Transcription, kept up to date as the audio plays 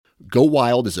Go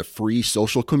Wild is a free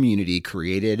social community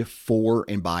created for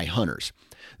and by hunters.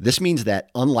 This means that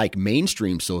unlike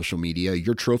mainstream social media,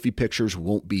 your trophy pictures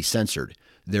won't be censored.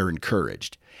 They're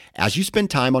encouraged. As you spend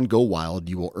time on Go Wild,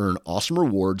 you will earn awesome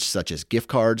rewards such as gift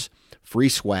cards, free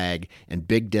swag, and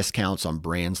big discounts on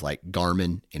brands like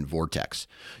Garmin and Vortex.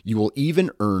 You will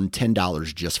even earn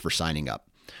 $10 just for signing up.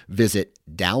 Visit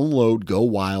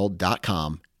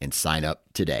downloadgowild.com and sign up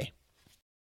today.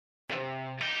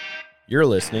 You're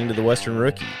listening to The Western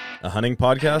Rookie, a hunting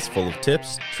podcast full of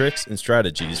tips, tricks, and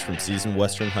strategies from seasoned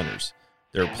Western hunters.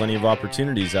 There are plenty of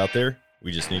opportunities out there.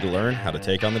 We just need to learn how to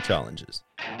take on the challenges.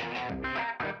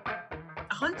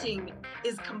 Hunting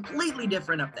is completely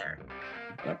different up there.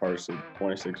 I've harvested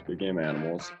 26 big game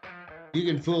animals. You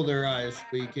can fool their eyes,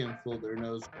 but you can't fool their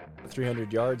nose.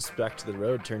 300 yards back to the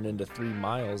road turned into 3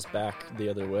 miles back the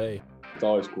other way. It's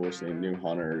always cool seeing new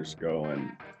hunters go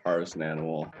and harvest an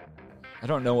animal. I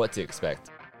don't know what to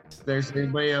expect. If there's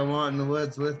anybody I want in the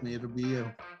woods with me, it'll be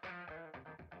you.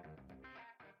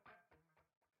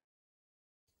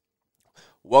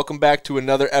 Welcome back to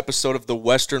another episode of the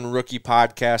Western Rookie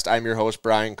Podcast. I'm your host,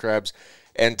 Brian Krebs,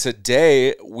 and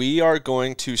today we are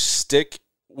going to stick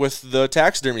with the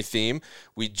taxidermy theme.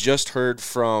 We just heard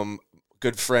from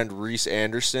good friend Reese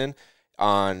Anderson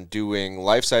on doing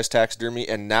life-size taxidermy,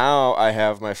 and now I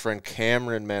have my friend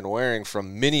Cameron Manwaring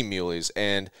from Mini Muleys.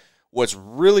 And what's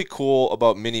really cool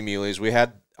about Mini Muleys, we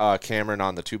had Cameron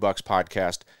on the 2 Bucks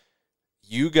podcast.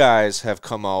 You guys have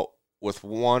come out with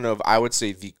one of, I would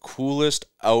say, the coolest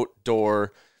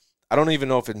outdoor, I don't even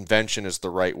know if invention is the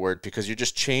right word, because you're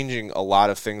just changing a lot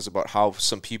of things about how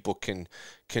some people can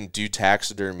do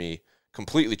taxidermy,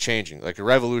 completely changing, like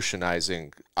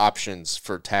revolutionizing options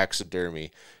for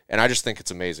taxidermy. And I just think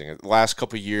it's amazing. The last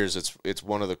couple of years, it's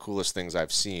one of the coolest things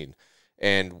I've seen.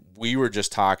 And we were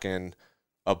just talking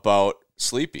about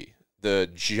Sleepy, the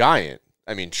giant,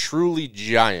 I mean, truly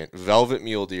giant velvet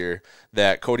mule deer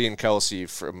that Cody and Kelsey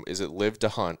from, is it Live to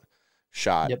Hunt,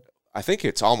 shot. Yep. I think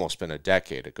it's almost been a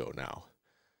decade ago now,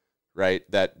 right?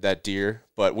 That deer.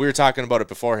 But we were talking about it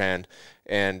beforehand,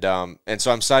 and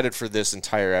so I'm excited for this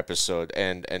entire episode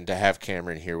and to have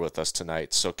Cameron here with us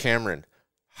tonight. So Cameron,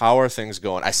 how are things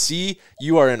going? I see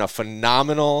you are in a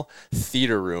phenomenal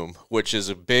theater room, which is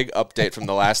a big update from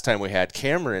the last time we had.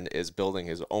 Cameron is building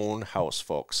his own house,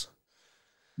 folks.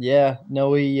 Yeah,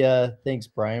 no, thanks,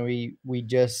 Brian. We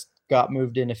just got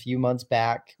moved in a few months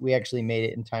back. We actually made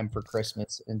it in time for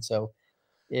Christmas, and so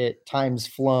time's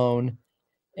flown.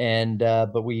 And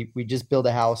but we just built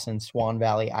a house in Swan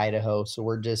Valley, Idaho. So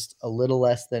we're just a little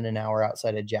less than an hour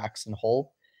outside of Jackson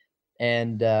Hole,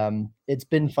 and it's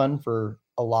been fun for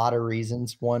a lot of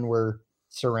reasons. One, we're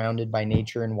surrounded by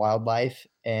nature and wildlife,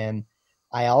 and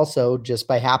I also, just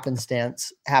by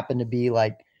happenstance, happen to be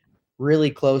like really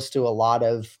close to a lot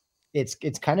of, it's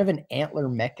kind of an antler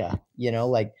mecca,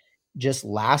 like just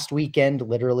last weekend,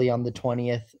 literally on the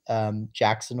 20th,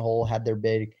 Jackson Hole had their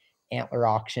big antler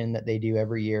auction that they do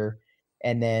every year.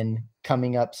 And then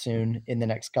coming up soon in the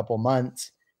next couple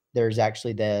months, there's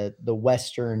actually the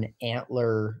Western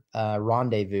Antler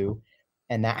Rendezvous.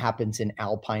 And that happens in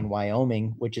Alpine,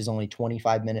 Wyoming, which is only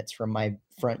 25 minutes from my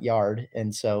front yard.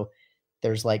 And so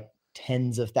there's like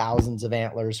tens of thousands of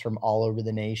antlers from all over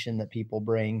the nation that people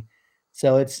bring.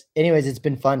 So it's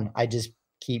been fun. I just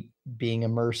keep being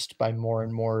immersed by more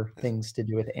and more things to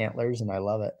do with antlers, and I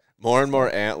love it. More and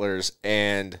more antlers.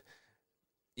 And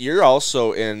you're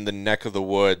also in the neck of the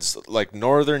woods, like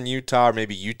northern Utah, or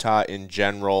maybe Utah in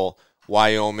general,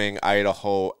 Wyoming,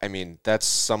 Idaho. I mean, that's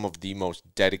some of the most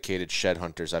dedicated shed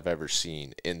hunters I've ever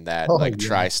seen in that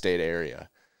tri-state area.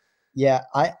 Yeah,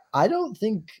 I don't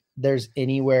think there's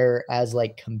anywhere as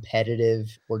like competitive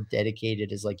or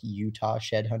dedicated as like Utah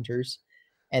shed hunters.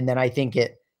 And then I think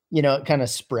it kind of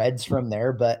spreads from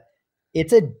there, but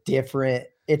it's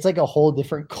like a whole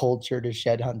different culture to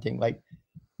shed hunting. Like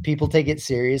people take it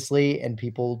seriously, and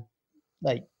people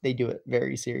like, they do it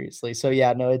very seriously. So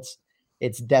yeah, no,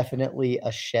 it's definitely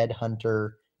a shed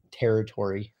hunter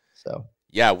territory. So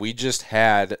yeah, we just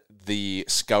had the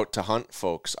Scout to Hunt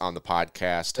folks on the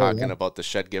podcast talking about the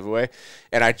shed giveaway,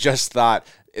 and I just thought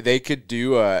they could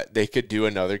do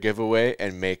another giveaway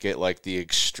and make it like the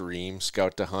extreme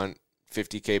Scout to Hunt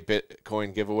 50K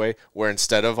Bitcoin giveaway, where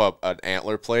instead of an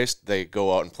antler placed, they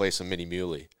go out and place a mini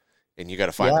muley, and you got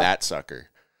to find that sucker.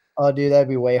 Oh, dude, that'd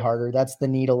be way harder. That's the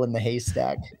needle in the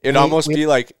haystack. It'd almost be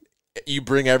like you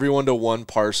bring everyone to one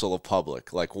parcel of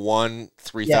public, like one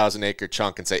 3,000 acre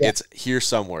chunk, and say, it's here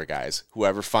somewhere, guys.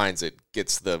 Whoever finds it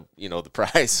gets the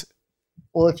prize.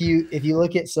 Well, if you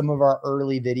look at some of our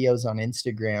early videos on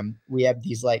Instagram, we have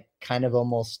these like kind of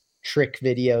almost trick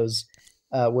videos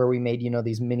where we made,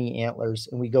 these mini antlers,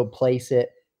 and we go place it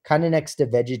kind of next to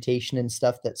vegetation and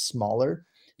stuff that's smaller.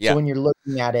 So Yeah. when you're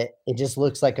looking at it, it just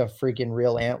looks like a freaking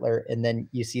real antler. And then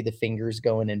you see the fingers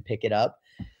go in and pick it up.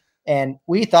 And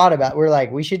we're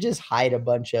like, we should just hide a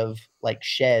bunch of like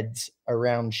sheds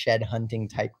around shed hunting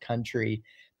type country.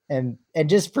 And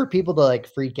just for people to like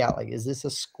freak out, like, is this a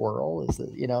squirrel? Is it,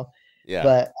 Yeah.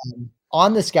 But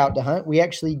on the Scout to Hunt, we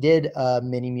actually did a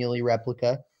mini muley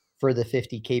replica for the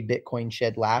 50K Bitcoin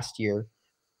shed last year.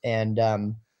 And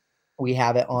we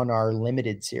have it on our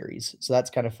limited series. So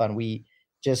that's kind of fun. We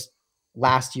just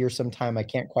last year sometime, I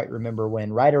can't quite remember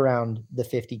when, right around the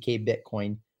 50K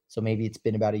Bitcoin. So maybe it's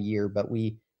been about a year, but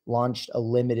we launched a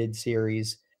limited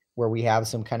series where we have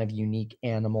some kind of unique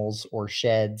animals or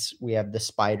sheds. We have the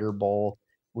spider bowl.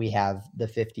 We have the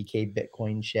 50K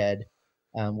Bitcoin shed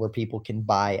where people can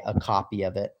buy a copy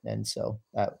of it. And so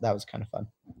that was kind of fun.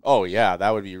 Oh yeah,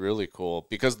 that would be really cool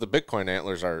because the Bitcoin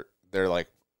antlers they're like,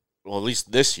 well, at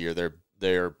least this year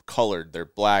they're colored. They're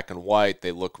black and white.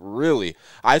 They look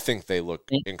I think they look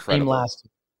incredible.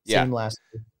 Same last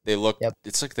year. They look,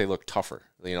 It's like they look tougher,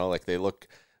 like they look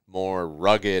more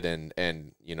rugged and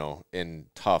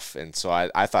tough. And so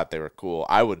I thought they were cool.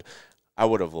 I would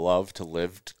have loved to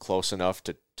lived close enough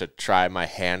to try my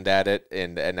hand at it.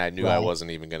 And I knew I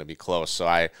wasn't even going to be close. So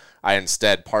I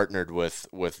instead partnered with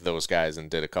those guys and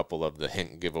did a couple of the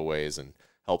hint giveaways and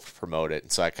helped promote it.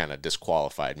 And so I kind of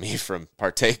disqualified me from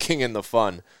partaking in the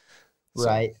fun. So,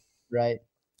 right.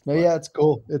 No, yeah, it's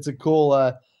cool. It's a cool,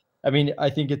 I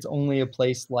think it's only a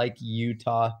place like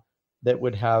Utah that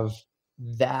would have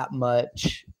that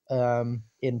much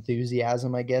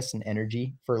enthusiasm, I guess, and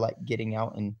energy for like getting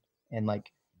out and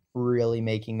like really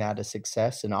making that a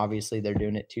success. And obviously they're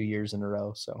doing it 2 years in a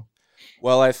row. So,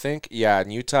 well, I think, in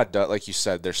Utah, like you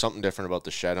said, there's something different about the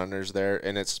shed hunters there.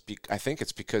 And I think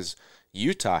it's because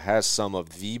Utah has some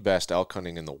of the best elk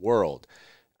hunting in the world.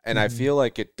 And I feel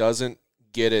like it doesn't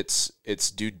get its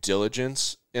due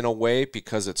diligence in a way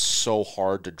because it's so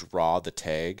hard to draw the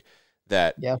tag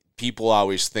that people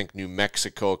always think New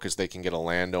Mexico because they can get a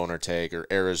landowner tag, or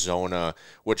Arizona,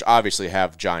 which obviously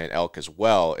have giant elk as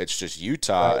well. It's just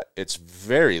Utah, It's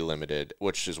very limited,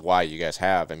 which is why you guys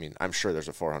have, I'm sure there's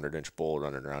a 400-inch bull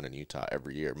running around in Utah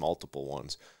every year, multiple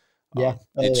ones. Yeah.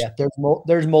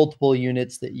 There's multiple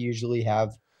units that usually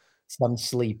have some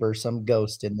sleeper, some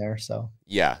ghost in there. So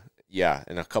yeah.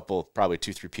 And a couple, probably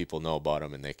 2-3 people know about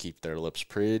them and they keep their lips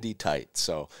pretty tight.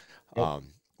 So,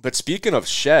 but speaking of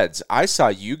sheds, I saw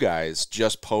you guys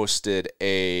just posted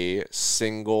a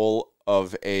single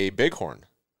of a bighorn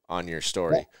on your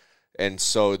story. Yeah. And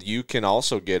so you can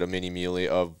also get a mini muley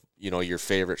of, your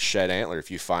favorite shed antler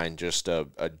if you find just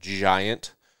a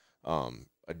giant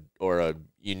or a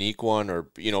unique one, or,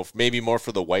 maybe more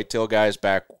for the whitetail guys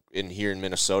back in here in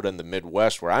Minnesota in the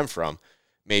Midwest where I'm from.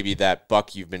 Maybe that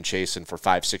buck you've been chasing for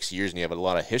 5-6 years and you have a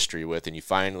lot of history with, and you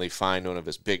finally find one of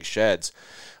his big sheds.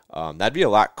 That'd be a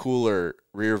lot cooler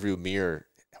rear view mirror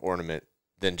ornament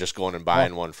than just going and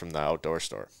buying one from the outdoor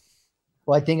store.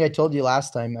 Well, I think I told you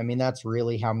last time, that's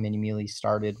really how Mini Muley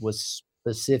started, was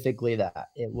specifically that.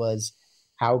 It was,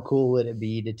 how cool would it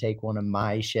be to take one of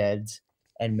my sheds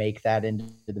and make that into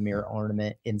the mirror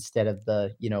ornament instead of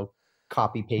the,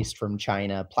 copy paste from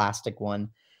China plastic one.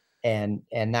 And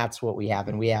that's what we have.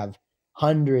 And we have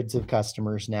hundreds of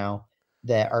customers now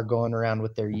that are going around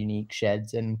with their unique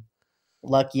sheds. And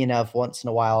lucky enough, once in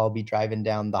a while, I'll be driving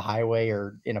down the highway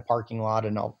or in a parking lot,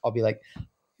 and I'll be like,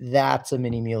 that's a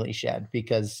mini muley shed,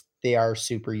 because they are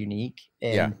super unique.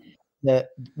 And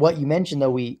what you mentioned though,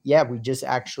 we just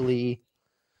actually,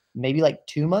 maybe like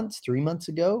 3 months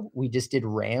ago, we just did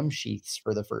ram sheaths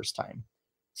for the first time.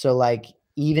 So like,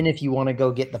 even if you want to go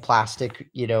get the plastic,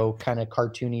 kind of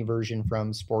cartoony version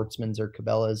from Sportsman's or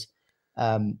Cabela's,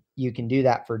 you can do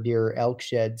that for deer elk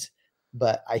sheds.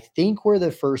 But I think we're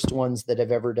the first ones that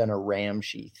have ever done a ram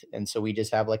sheath. And so we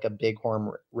just have like a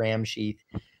bighorn ram sheath.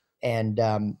 And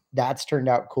that's turned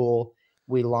out cool.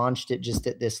 We launched it just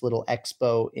at this little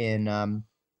expo in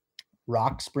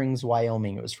Rock Springs,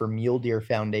 Wyoming. It was for Mule Deer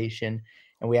Foundation.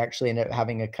 And we actually ended up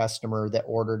having a customer that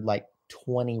ordered like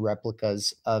 20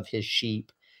 replicas of his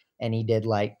sheep, and he did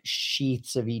like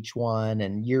sheaths of each one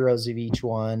and euros of each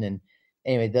one. And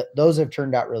anyway, those have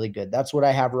turned out really good. That's what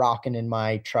I have rocking in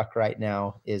my truck right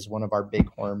now, is one of our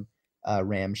bighorn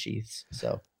ram sheaths.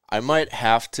 So I might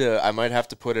have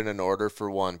to put in an order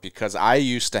for one, because I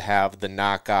used to have the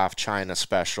knockoff China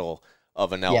special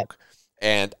of an elk. Yeah.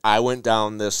 And I went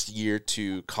down this year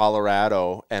to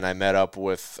Colorado and I met up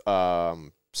with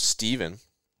Steven,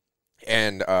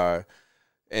 and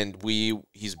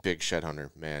he's a big shed hunter,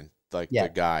 man. Like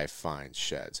the guy finds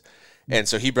sheds. And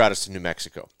so he brought us to New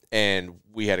Mexico, and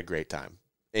we had a great time.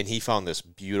 And he found this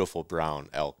beautiful brown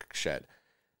elk shed.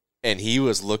 And he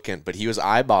was looking, but he was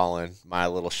eyeballing my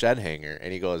little shed hanger,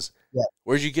 and he goes, Yeah.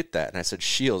 "Where'd you get that?" And I said,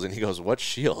 "Shields." And he goes, "What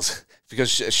Shields?" Because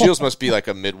Shields must be like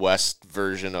a Midwest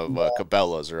version of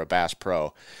Cabela's or a Bass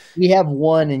Pro. We have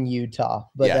one in Utah,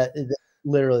 but Yeah. that's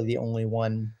literally the only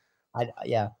one.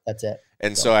 That's it.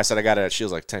 And so I said, "I got it at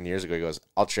Shields like 10 years ago." He goes,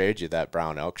 "I'll trade you that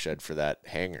brown elk shed for that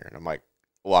hanger." And I'm like,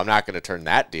 "Well, I'm not going to turn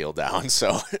that deal down."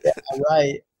 So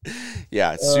Right.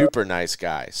 yeah, super nice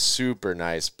guy, super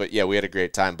nice. But yeah, we had a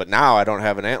great time. But now I don't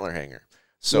have an antler hanger.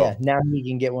 So yeah, now you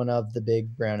can get one of the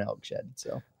big brown elk shed.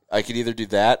 So I could either do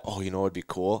that. Oh, you know what would be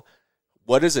cool?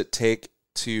 What does it take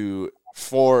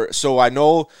so I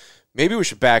know maybe we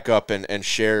should back up and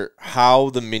share how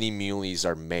the mini muleys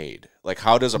are made. Like,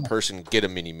 how does a person get a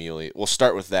mini muley? We'll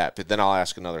start with that, but then I'll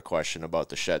ask another question about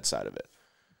the shed side of it.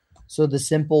 So the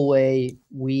simple way,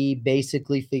 we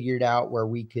basically figured out where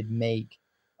we could make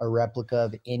a replica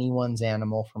of anyone's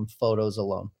animal from photos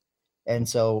alone. And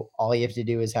so all you have to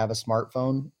do is have a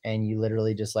smartphone, and you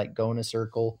literally just like go in a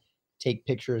circle, take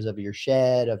pictures of your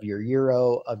shed, of your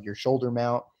Euro, of your shoulder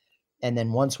mount. And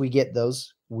then once we get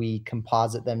those, we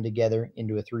composite them together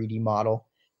into a 3D model.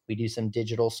 We do some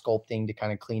digital sculpting to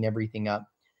kind of clean everything up.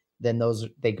 Then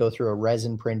they go through a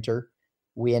resin printer.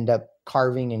 We end up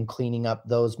carving and cleaning up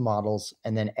those models.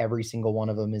 And then every single one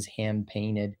of them is hand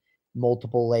painted,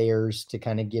 multiple layers to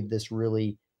kind of give this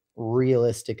really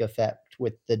realistic effect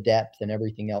with the depth and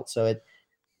everything else. So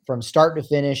from start to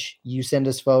finish, you send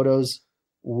us photos,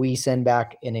 we send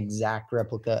back an exact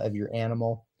replica of your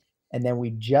animal. And then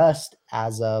we just,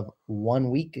 as of 1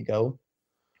 week ago,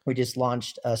 we just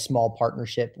launched a small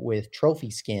partnership with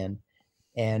Trophy Scan.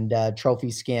 And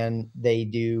Trophy Scan, they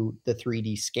do the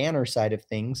 3D scanner side of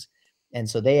things. And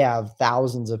so they have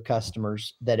thousands of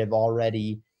customers that have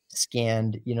already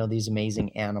scanned, these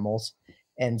amazing animals.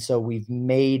 And so we've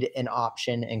made an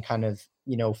option and kind of,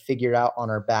 figured out on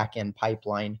our back end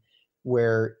pipeline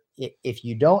where if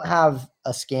you don't have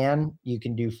a scan, you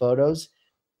can do photos.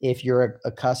 If you're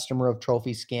a customer of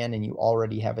Trophy Scan and you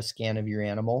already have a scan of your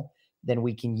animal, then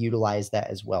we can utilize that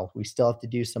as well. We still have to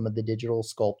do some of the digital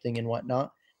sculpting and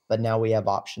whatnot, but now we have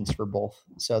options for both.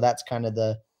 So that's kind of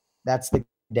that's the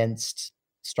condensed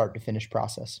start to finish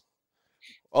process.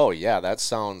 Oh yeah, that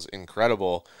sounds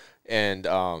incredible. And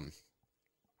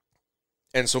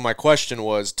so my question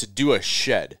was, to do a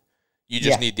shed, you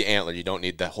just need the antler. You don't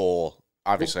need the whole.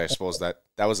 Obviously, I suppose that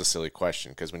was a silly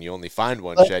question, because when you only find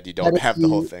one shed, you don't have the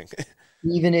whole thing.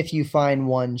 Even if you find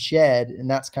one shed, and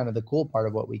that's kind of the cool part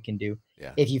of what we can do.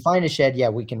 Yeah. If you find a shed,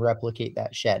 we can replicate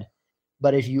that shed.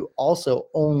 But if you also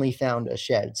only found a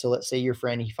shed, so let's say your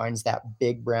friend, he finds that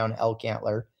big brown elk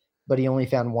antler, but he only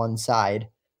found one side,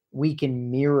 we can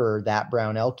mirror that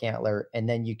brown elk antler, and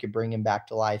then you could bring him back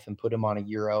to life and put him on a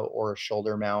Euro or a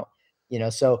shoulder mount,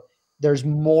 so there's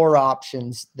more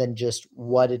options than just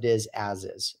what it is as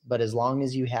is. But as long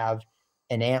as you have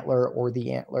an antler or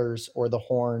the antlers or the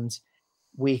horns,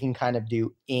 we can kind of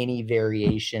do any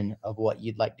variation of what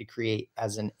you'd like to create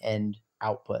as an end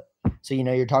output. So,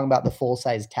 you're talking about the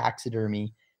full-size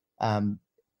taxidermy.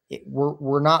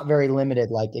 We're not very limited.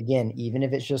 Like, again, even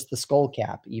if it's just the skull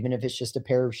cap, even if it's just a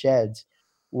pair of sheds,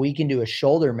 we can do a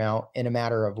shoulder mount in a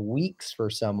matter of weeks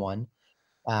for someone.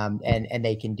 And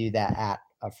they can do that at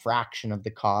a fraction of the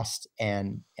cost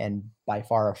and by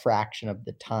far a fraction of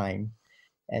the time.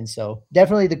 And so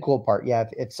definitely the cool part. Yeah.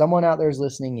 If someone out there is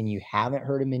listening and you haven't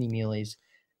heard of mini muleys,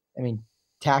 I mean,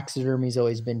 taxidermy's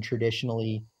always been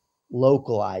traditionally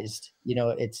localized.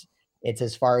 It's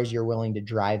as far as you're willing to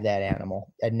drive that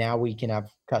animal. And now we can have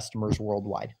customers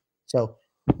worldwide. So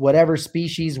whatever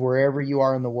species, wherever you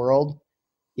are in the world,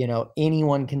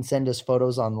 anyone can send us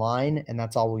photos online, and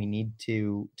that's all we need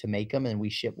to make them, and we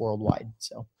ship worldwide.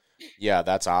 So yeah,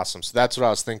 that's awesome. So that's what I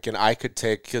was thinking. I could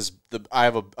take, because I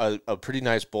have a pretty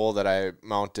nice bull that I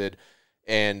mounted,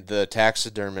 and the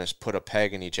taxidermist put a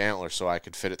peg in each antler so I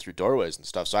could fit it through doorways and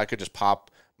stuff. So I could just pop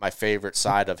my favorite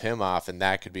side of him off, and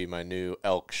that could be my new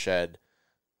elk shed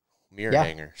mirror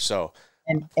hanger. So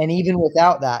and even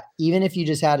without that, even if you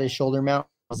just had his shoulder mount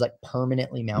was like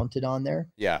permanently mounted on there,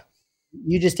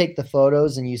 you just take the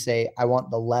photos and you say, I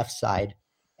want the left side,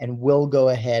 and we'll go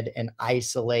ahead and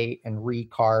isolate and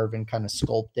recarve and kind of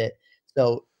sculpt it.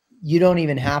 So you don't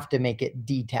even have to make it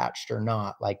detached or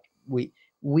not. Like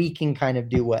we can kind of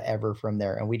do whatever from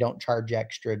there, and we don't charge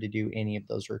extra to do any of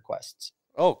those requests.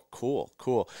 Oh,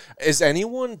 cool. Is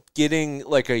anyone getting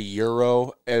like a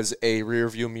Euro as a rear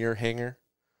view mirror hanger?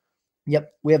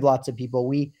 Yep. We have lots of people.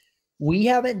 We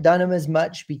haven't done them as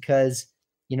much because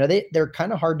they're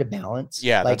kind of hard to balance.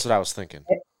 Yeah, that's what I was thinking.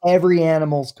 every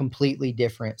animal's completely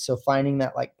different. So finding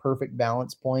that like perfect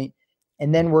balance point,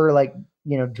 and then we're like,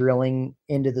 drilling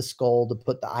into the skull to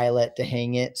put the eyelet to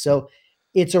hang it. So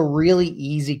it's a really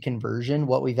easy conversion.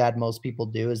 What we've had most people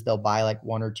do is they'll buy like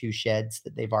 1 or 2 sheds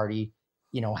that they've already,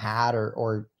 had,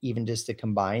 or even just to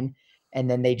combine. And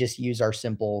then they just use our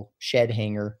simple shed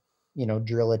hanger,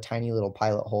 drill a tiny little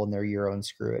pilot hole in their Euro and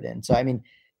screw it in. So, I mean,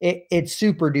 it's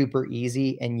super duper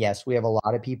easy. And yes, we have a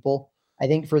lot of people. I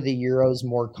think for the Euros,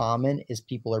 more common is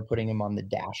people are putting them on the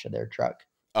dash of their truck.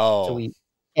 So Oh,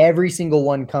 every single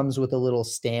one comes with a little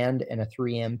stand and a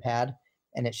 3M pad,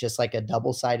 and it's just like a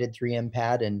double-sided 3M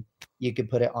pad, and you could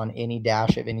put it on any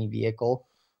dash of any vehicle,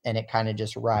 and it kind of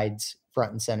just rides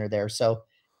front and center there. So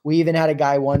we even had a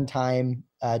guy one time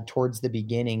towards the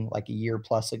beginning, like a year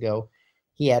plus ago.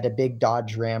 He had a big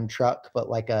Dodge Ram truck, but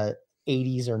like a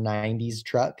 80s or 90s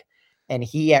truck, and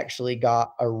he actually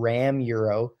got a Ram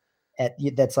Euro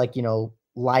that's like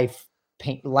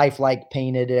lifelike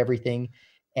painted and everything,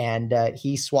 and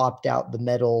he swapped out the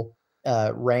metal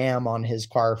ram on his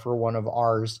car for one of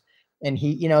ours, and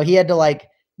he had to like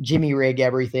jimmy rig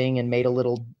everything and made a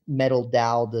little metal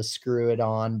dowel to screw it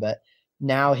on. But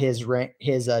now his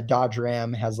Dodge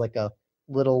Ram has like a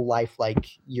little lifelike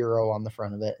Euro on the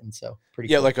front of it, and so pretty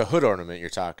yeah, cool. like a hood ornament you're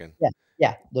talking.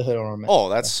 Yeah, the hood ornament. Oh,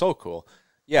 that's so cool.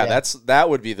 Yeah, Yeah. that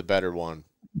would be the better one,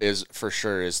 is for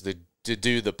sure, is to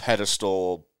do the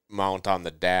pedestal mount on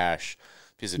the dash,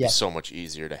 because it'd Yeah. be so much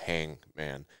easier to hang,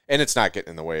 man. And it's not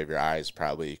getting in the way of your eyes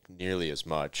probably nearly as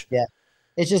much. Yeah.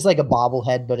 It's just like a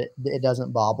bobblehead, but it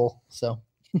doesn't bobble. So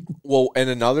Well, and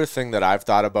another thing that I've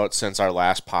thought about since our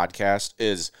last podcast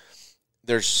is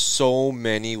there's so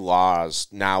many laws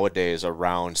nowadays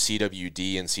around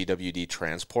CWD and CWD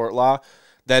transport law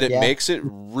that it Yeah. makes it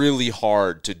really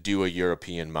hard to do a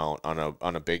European mount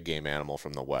on a big game animal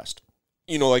from the West.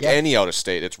 Like Yeah. any out of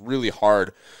state, it's really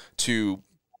hard to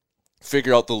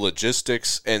figure out the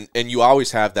logistics, and you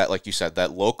always have that, like you said,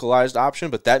 that localized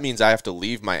option, but that means I have to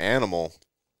leave my animal,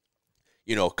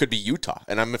 could be Utah,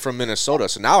 and I'm from Minnesota,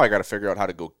 so now I got to figure out how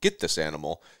to go get this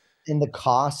animal. And the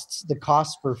costs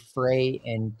for freight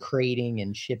and crating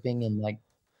and shipping, and like,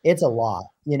 it's a lot,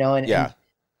 and, Yeah. and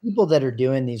people that are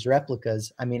doing these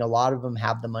replicas, I mean, a lot of them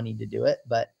have the money to do it,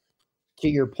 but to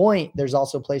your point, there's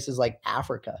also places like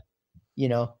Africa.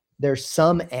 There's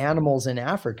some animals in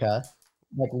Africa,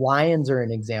 like lions are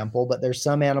an example, but there's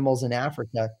some animals in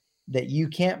Africa that you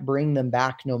can't bring them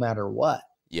back no matter what.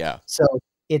 Yeah. So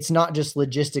it's not just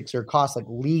logistics or cost. Like,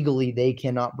 legally, they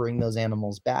cannot bring those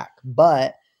animals back,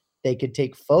 but they could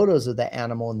take photos of the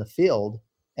animal in the field,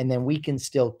 and then we can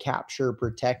still capture,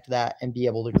 protect that, and be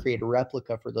able to create a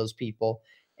replica for those people.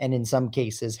 And in some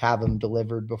cases, have them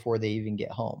delivered before they even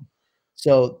get home.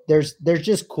 So there's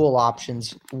just cool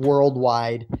options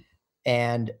worldwide.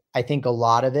 And I think a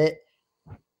lot of it,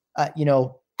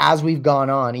 as we've gone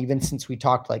on, even since we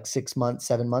talked like 6 months,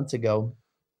 7 months ago,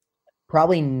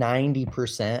 probably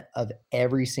 90% of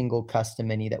every single custom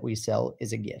mini that we sell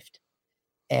is a gift.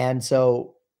 And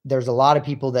so there's a lot of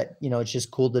people that, it's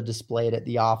just cool to display it at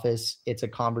the office. It's a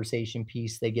conversation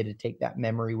piece. They get to take that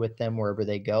memory with them wherever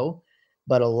they go.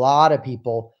 But a lot of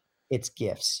people, it's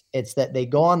gifts. It's that they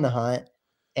go on the hunt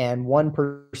and one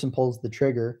person pulls the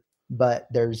trigger, but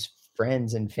there's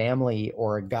friends and family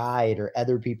or a guide or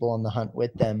other people on the hunt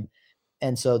with them.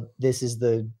 And so this is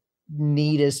the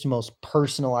neatest, most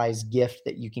personalized gift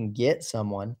that you can get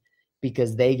someone,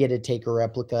 because they get to take a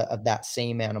replica of that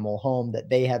same animal home that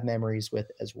they have memories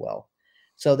with as well.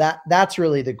 So that's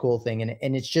really the cool thing.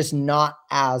 And it's just not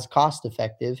as cost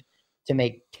effective to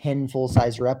make 10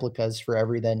 full-size replicas for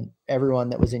everyone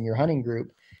that was in your hunting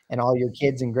group and all your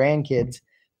kids and grandkids,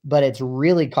 but it's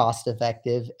really cost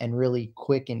effective and really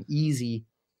quick and easy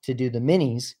to do the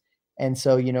minis. And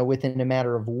so, within a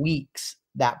matter of weeks,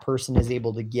 that person is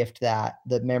able to gift that.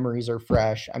 The memories are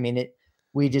fresh. I mean,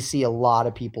 we just see a lot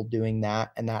of people doing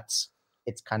that, and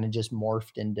it's kind of just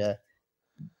morphed into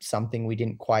something we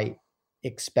didn't quite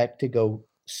expect to go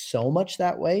so much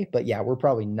that way. But yeah, we're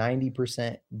probably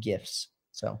 90% gifts.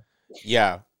 So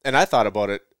Yeah. And I thought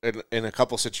about it in a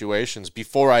couple situations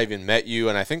before I even met you,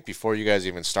 and I think before you guys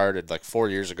even started, like 4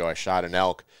 years ago, I shot an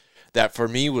elk. That for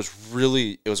me was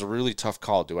it was a really tough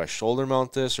call. Do I shoulder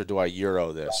mount this or do I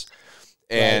Euro this?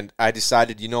 And I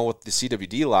decided, with the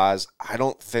CWD laws, I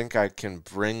don't think I can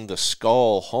bring the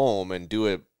skull home and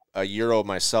do a Euro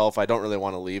myself. I don't really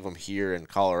want to leave them here in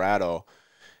Colorado.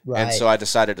 right. And so I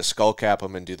decided to skull cap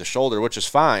them and do the shoulder, which is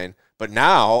fine. But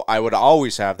now I would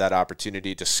always have that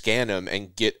opportunity to scan them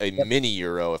and get a mini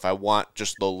Euro if I want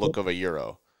just the look of a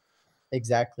Euro.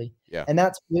 Exactly. Yeah. And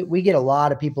we get a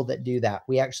lot of people that do that.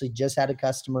 We actually just had a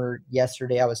customer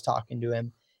yesterday. I was talking to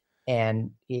him,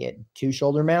 and he had 2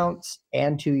 shoulder mounts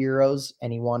and 2 euros,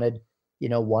 and he wanted,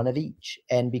 one of each.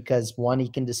 And because one he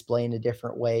can display in a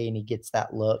different way and he gets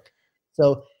that look.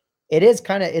 So it is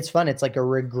it's fun. It's like a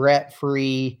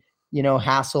regret-free,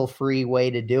 hassle-free way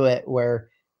to do it, where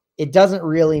it doesn't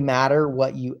really matter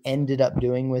what you ended up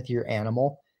doing with your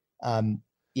animal.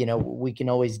 We can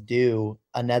always do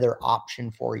another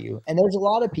option for you. And there's a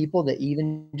lot of people that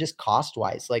even just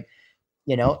cost-wise, like,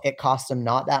 it costs them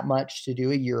not that much to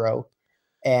do a euro,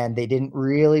 and they didn't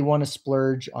really want to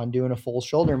splurge on doing a full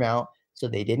shoulder mount, so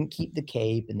they didn't keep the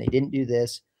cape and they didn't do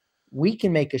this. We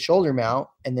can make a shoulder mount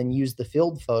and then use the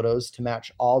field photos to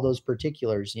match all those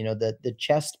particulars, the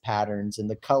chest patterns and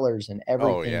the colors and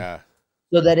everything. Oh yeah.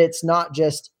 So that it's not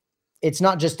just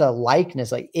a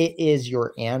likeness, like it is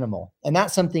your animal. And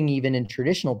that's something even in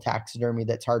traditional taxidermy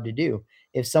that's hard to do.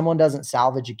 If someone doesn't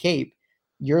salvage a cape,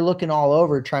 you're looking all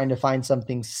over trying to find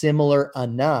something similar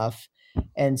enough.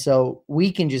 And so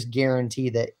we can just guarantee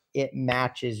that it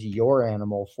matches your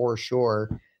animal for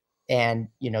sure. And,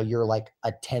 you're like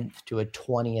a 10th to a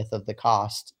 20th of the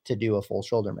cost to do a full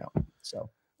shoulder mount. So.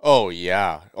 Oh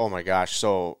yeah. Oh my gosh.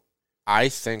 So I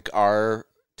think our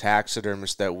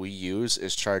taxidermist that we use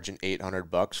is charging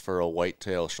 $800 for a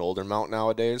whitetail shoulder mount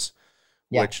nowadays.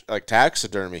 Yeah. Which, like,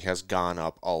 taxidermy has gone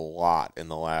up a lot in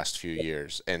the last few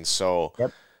years. And so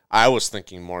I was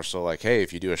thinking more so like, hey,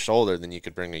 if you do a shoulder, then you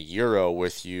could bring a euro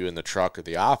with you in the truck or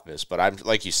the office. But I'm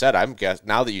like you said,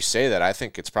 now that you say that, I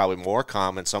think it's probably more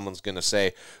common someone's going to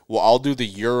say, well, I'll do the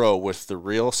euro with the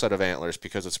real set of antlers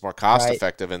because it's more cost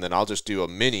effective, and then I'll just do a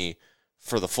mini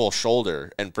for the full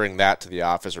shoulder and bring that to the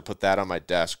office or put that on my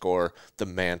desk or the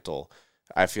mantle.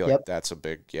 I feel like that's a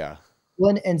big,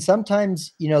 Well, and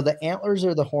sometimes, the antlers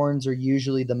or the horns are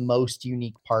usually the most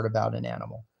unique part about an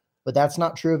animal, but that's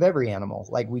not true of every animal.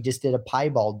 Like we just did a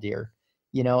piebald deer,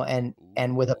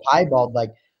 and with a piebald,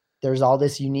 like there's all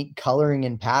this unique coloring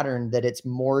and pattern that it's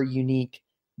more unique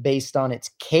based on its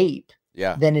cape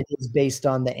than it is based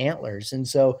on the antlers. And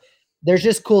so there's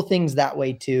just cool things that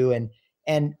way too.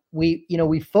 And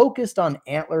we focused on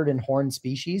antlered and horned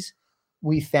species.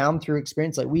 We found through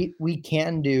experience, like we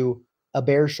can do a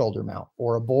bear shoulder mount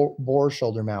or a boar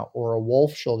shoulder mount or a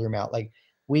wolf shoulder mount. Like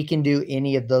we can do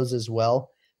any of those as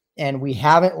well. And we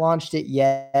haven't launched it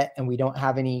yet, and we don't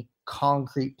have any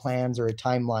concrete plans or a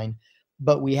timeline,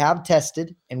 but we have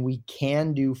tested and we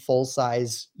can do full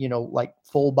size, like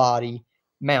full body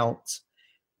mounts.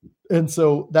 And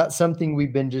so that's something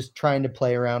we've been just trying to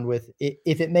play around with.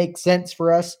 If it makes sense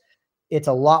for us, it's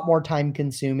a lot more time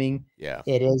consuming. Yeah.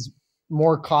 It is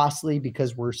more costly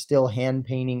because we're still hand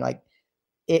painting. Like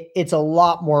it's a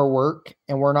lot more work,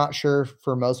 and we're not sure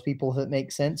for most people if it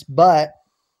makes sense. But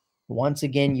once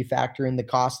again, you factor in the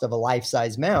cost of a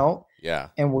life-size mount. Yeah.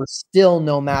 And we're still,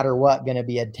 no matter what, going to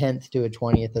be a 10th to a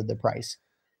 20th of the price.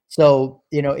 So,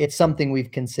 it's something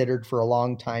we've considered for a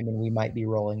long time, and we might be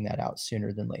rolling that out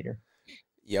sooner than later.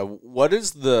 Yeah.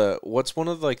 What's one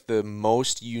of like the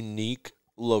most unique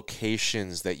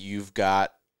locations that you've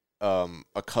got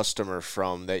a customer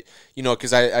from that,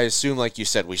 because I assume, like you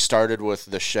said, we started with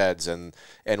the sheds and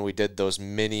we did those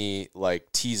mini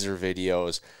like teaser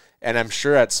videos. And I'm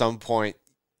sure at some point,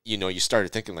 you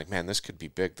started thinking like, man, this could be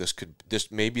big.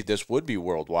 Maybe this would be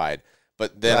worldwide.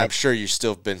 But then I'm sure you've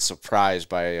still been surprised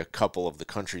by a couple of the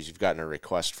countries you've gotten a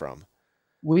request from.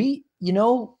 We,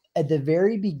 at the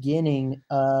very beginning,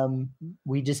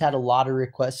 we just had a lot of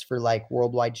requests for like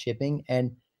worldwide shipping.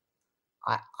 And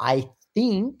I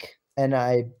think, and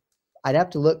I'd have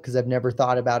to look because I've never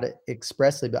thought about it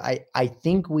expressly, but I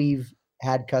think we've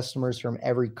had customers from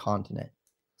every continent.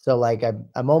 So like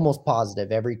I'm almost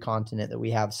positive every continent that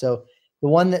we have. So the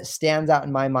one that stands out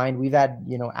in my mind, we've had,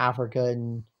 Africa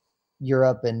and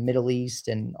Europe and Middle East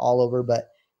and all over, but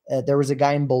there was a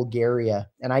guy in Bulgaria,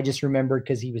 and I just remembered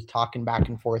because he was talking back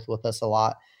and forth with us a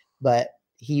lot, but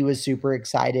he was super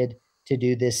excited to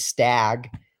do this stag,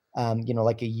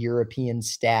 like a European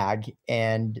stag,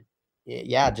 and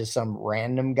just some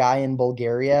random guy in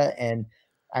Bulgaria. And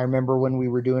I remember when we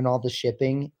were doing all the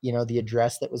shipping, the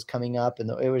address that was coming up, and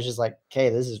it was just like, okay,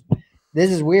 this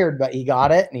is weird, but he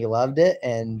got it and he loved it.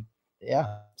 And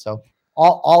so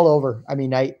all over. I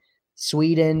mean,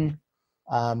 Sweden,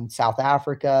 South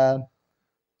Africa,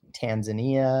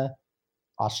 Tanzania,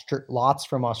 lots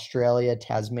from Australia,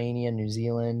 Tasmania, New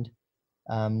Zealand,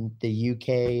 the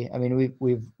UK. I mean,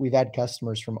 we've had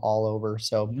customers from all over.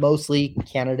 So mostly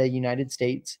Canada, United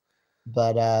States.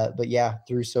 But yeah,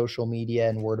 through social media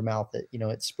and word of mouth,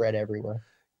 it's spread everywhere.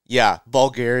 Yeah,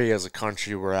 Bulgaria is a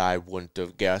country where I wouldn't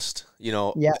have guessed.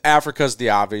 Africa's the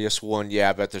obvious one. Yeah,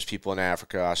 I bet there's people in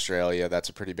Africa, Australia. That's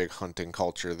a pretty big hunting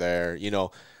culture there.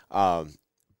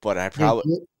 but I Dude,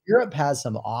 probably Europe has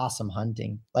some awesome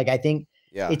hunting. Like, I think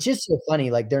yeah. it's just so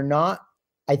funny. Like, they're not,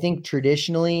 I think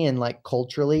traditionally and like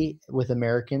culturally with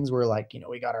Americans, we're like,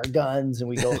 we got our guns and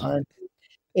we go hunt.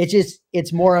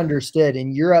 It's more understood.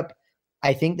 In Europe,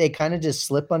 I think they kind of just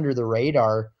slip under the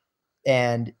radar.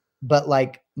 But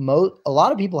like a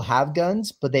lot of people have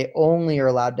guns, but they only are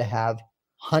allowed to have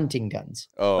hunting guns,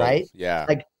 Oh, right? yeah.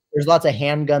 Like, there's lots of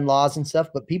handgun laws and stuff,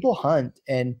 but people hunt,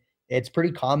 and it's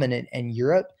pretty common in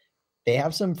Europe. They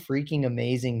have some freaking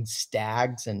amazing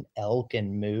stags and elk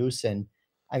and moose, and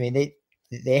I mean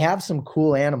they have some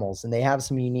cool animals, and they have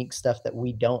some unique stuff that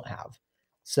we don't have.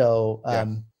 So, Yeah.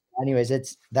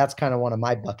 anyways, that's kind of one of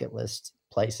my bucket list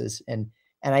places, and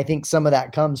I think some of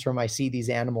that comes from I see these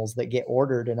animals that get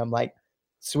ordered, and I'm like,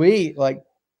 sweet, like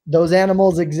those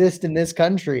animals exist in this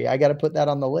country. I got to put that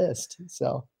on the list.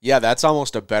 So Yeah, that's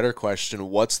almost a better question.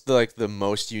 What's the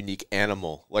most unique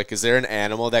animal? Like, is there an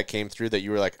animal that came through that you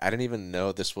were like, I didn't even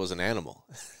know this was an animal?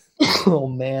 oh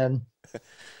man,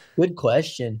 good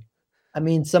question. I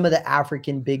mean, some of the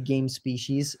African big game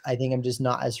species, I think I'm just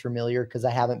not as familiar because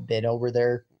I haven't been over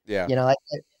there. Yeah. Like,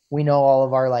 we know all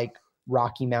of our like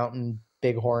Rocky Mountain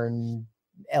bighorn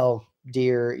elk,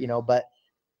 deer, but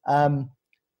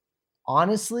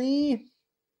honestly,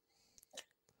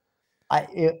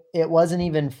 it wasn't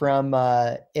even from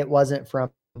it wasn't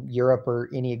from Europe or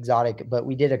any exotic, but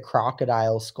we did a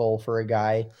crocodile skull for a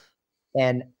guy,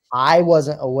 and I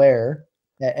wasn't aware.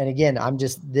 And again, I'm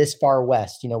just this far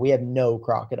west. We have no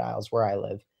crocodiles where I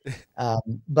live,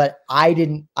 but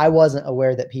I wasn't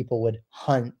aware that people would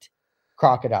hunt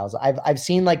crocodiles. I've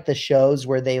seen like the shows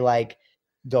where they like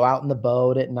go out in the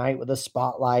boat at night with a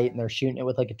spotlight and they're shooting it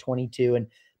with like a 22,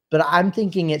 but I'm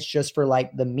thinking it's just for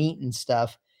like the meat and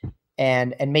stuff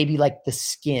and maybe like the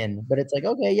skin, but it's like,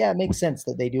 okay, yeah, it makes sense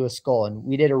that they do a skull. And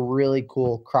we did a really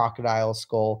cool crocodile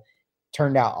skull,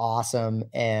 turned out awesome.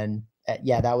 And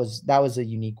yeah, that was a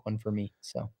unique one for me.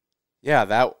 So Yeah,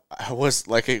 that I was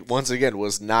like, once again,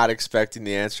 was not expecting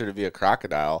the answer to be a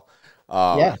crocodile.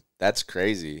 Yeah. That's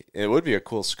crazy. It would be a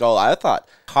cool skull. I thought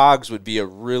hogs would be a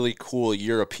really cool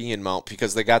European mount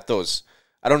because they got those,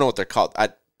 I don't know what they're called. I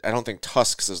don't think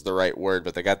tusks is the right word,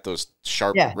 but they got those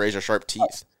sharp, razor sharp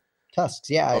teeth. Tusks.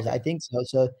 Yeah, Okay. I think so.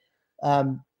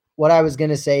 So, what I was going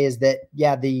to say is that,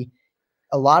 yeah,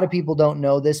 a lot of people don't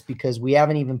know this because we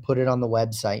haven't even put it on the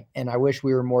website. And I wish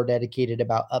we were more dedicated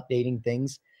about updating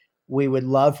things. We would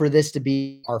love for this to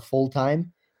be our full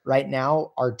time. Right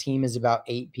now, our team is about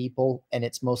 8 people and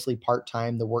it's mostly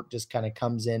part-time. The work just kind of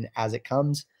comes in as it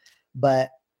comes.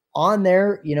 But on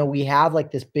there, we have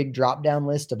like this big drop-down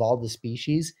list of all the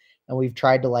species, and we've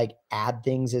tried to like add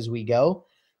things as we go.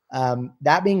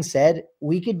 That being said,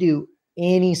 we could do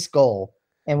any skull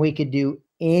and we could do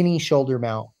any shoulder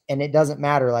mount. And it doesn't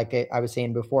matter, like I was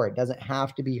saying before, it doesn't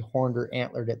have to be horned or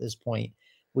antlered at this point.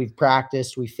 We've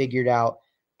practiced, we figured out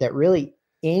that really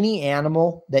any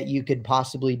animal that you could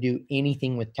possibly do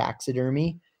anything with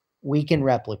taxidermy, we can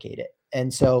replicate it.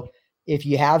 And so if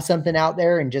you have something out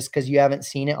there and just because you haven't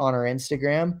seen it on our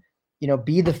Instagram,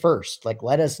 be the first, like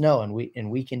let us know and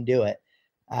we can do it.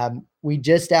 We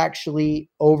just actually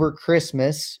over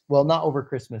Christmas, well, not over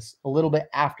Christmas, a little bit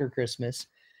after Christmas,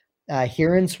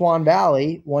 here in Swan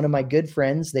Valley, one of my good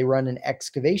friends, they run an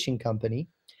excavation company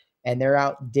and they're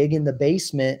out digging the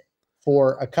basement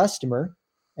for a customer.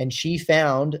 And she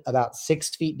found about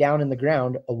 6 feet down in the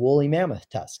ground a woolly mammoth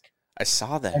tusk. I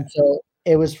saw that. And so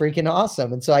it was freaking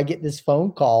awesome. And so I get this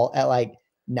phone call at like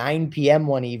 9 p.m.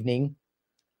 one evening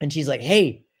and she's like,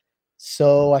 hey,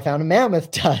 so I found a mammoth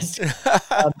tusk.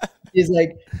 She's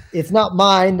like, it's not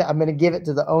mine. I'm going to give it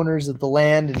to the owners of the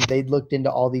land. And they'd looked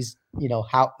into all these,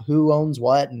 who owns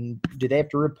what and do they have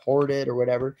to report it or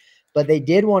whatever. But they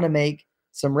did want to make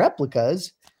some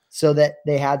replicas so that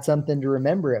they had something to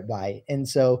remember it by. And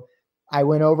so I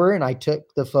went over and I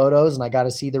took the photos and I got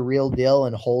to see the real deal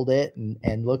and hold it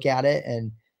and look at it.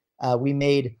 And we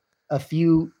made a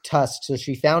few tusks. So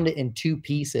she found it in 2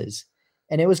 pieces.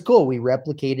 And it was cool. We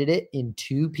replicated it in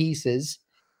 2 pieces,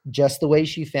 just the way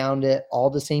she found it, all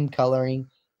the same coloring,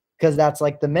 because that's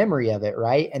like the memory of it,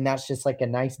 right? And that's just like a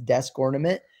nice desk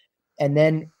ornament. And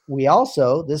then we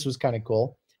also, this was kind of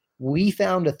cool, we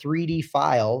found a 3D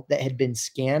file that had been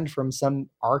scanned from some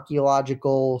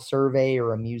archaeological survey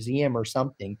or a museum or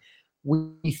something.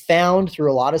 We found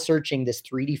through a lot of searching this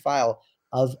 3D file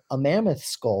of a mammoth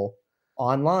skull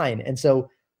online. And so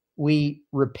we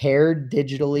repaired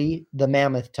digitally the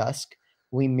mammoth tusk,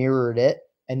 we mirrored it,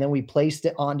 and then we placed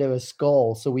it onto a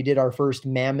skull. So we did our first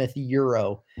mammoth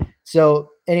euro. So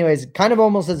anyways, kind of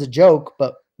almost as a joke,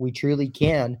 but we truly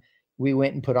can. We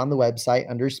went and put on the website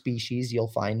under species, you'll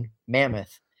find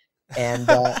mammoth. And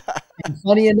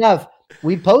funny enough,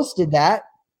 we posted that,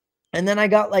 and then I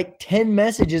got like 10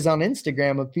 messages on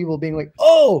Instagram of people being like,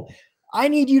 "Oh, I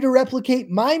need you to replicate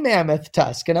my mammoth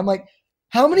tusk." And I'm like,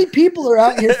 how many people are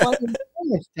out here finding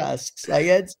mammoth tusks?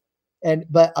 Like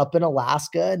but up in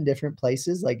Alaska and different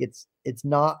places, like it's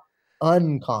not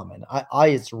uncommon.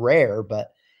 It's rare,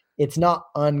 but it's not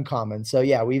uncommon. So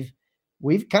yeah, we've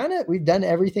done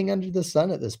everything under the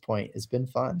sun at this point. It's been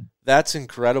fun. That's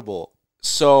incredible.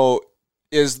 So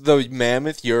is the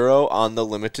Mammoth Euro on the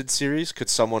limited series? Could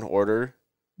someone order?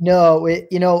 No,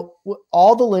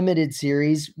 all the limited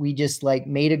series, we just like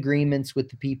made agreements with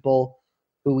the people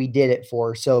who we did it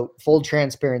for. So full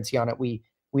transparency on it. We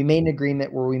made an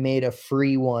agreement where we made a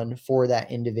free one for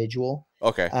that individual.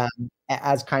 Okay.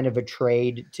 As kind of a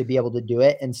trade to be able to do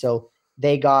it. And so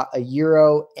they got a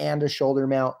euro and a shoulder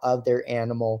mount of their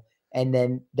animal, and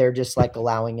then they're just like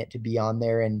allowing it to be on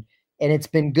there. And it's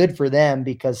been good for them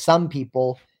because some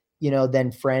people,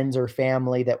 then friends or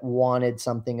family that wanted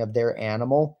something of their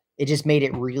animal, it just made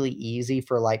it really easy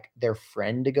for like their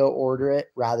friend to go order it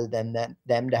rather than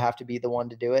them to have to be the one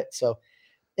to do it. So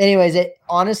anyways, it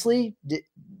honestly,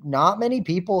 not many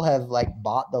people have like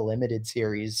bought the limited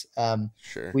series.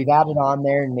 Sure. We've added on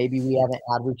there, and maybe we haven't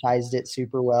advertised it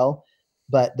super well,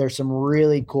 but there's some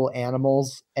really cool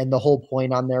animals. And the whole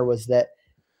point on there was that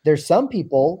there's some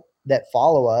people that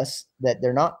follow us that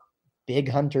they're not big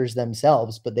hunters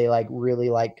themselves, but they like really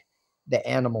like the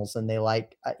animals, and they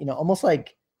like, almost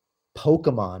like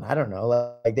Pokemon. I don't know,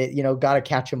 like they, got to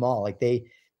catch them all. Like they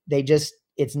just,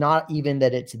 it's not even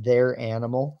that it's their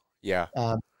animal. Yeah.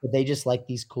 But they just like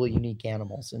these cool, unique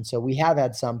animals. And so we have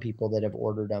had some people that have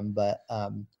ordered them, but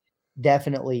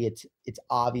definitely it's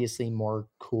obviously more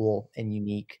cool and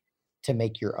unique to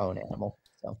make your own animal.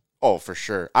 So. Oh, for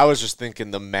sure. I was just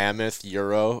thinking the Mammoth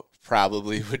Euro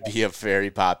probably would be a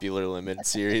very popular limited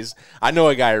series. I know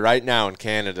a guy right now in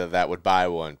Canada that would buy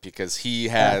one because he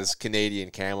has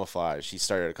Canadian camouflage. He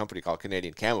started a company called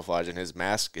Canadian Camouflage, and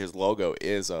his logo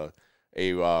is a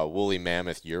woolly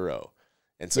mammoth Euro.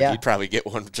 And so he'd probably get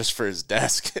one just for his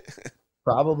desk.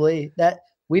 Probably. That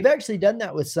we've actually done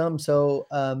that with some. So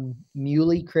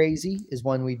Muley Crazy is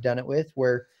one we've done it with,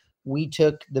 where we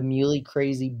took the Muley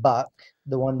Crazy buck,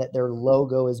 the one that their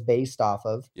logo is based off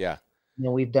of. Yeah.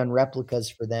 We've done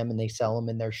replicas for them, and they sell them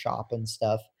in their shop and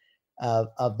stuff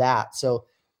of that. So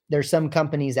there's some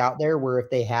companies out there where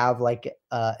if they have like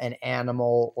an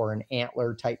animal or an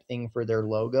antler type thing for their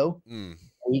logo,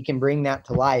 we can bring that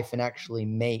to life and actually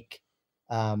make,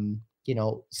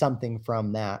 something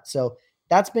from that. So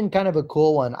that's been kind of a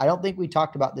cool one. I don't think we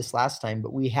talked about this last time,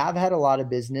 but we have had a lot of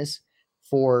business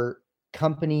for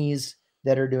companies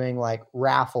that are doing like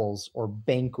raffles or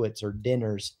banquets or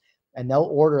dinners, and they'll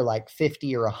order like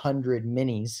 50 or 100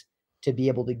 minis to be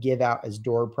able to give out as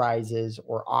door prizes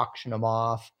or auction them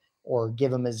off or give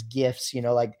them as gifts.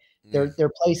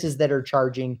 They're places that are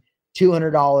charging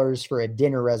 $200 for a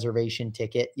dinner reservation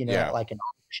ticket, at like an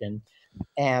auction.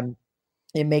 And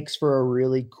it makes for a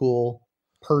really cool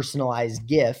personalized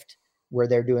gift where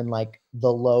they're doing like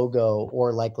the logo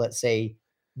or like, let's say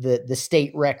the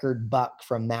state record buck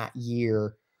from that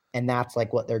year. And that's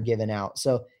like what they're giving out.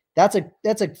 So that's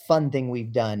a fun thing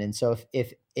we've done. And so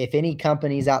if any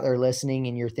companies out there listening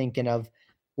and you're thinking of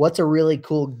what's a really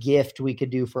cool gift we could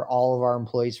do for all of our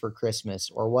employees for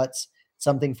Christmas, or what's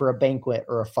something for a banquet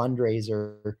or a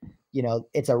fundraiser,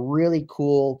 it's a really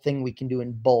cool thing we can do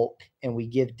in bulk, and we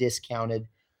give discounted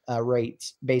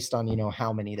rates based on,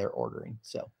 how many they're ordering.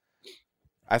 So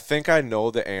I think I know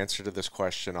the answer to this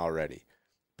question already,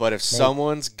 but if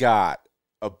someone's got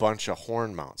a bunch of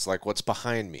horn mounts, like what's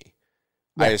behind me,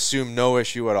 I assume no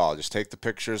issue at all. Just take the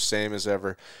pictures, same as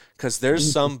ever. Because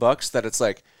there's some bucks that it's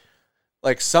like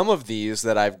some of these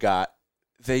that I've got,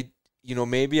 they,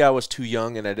 maybe I was too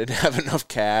young and I didn't have enough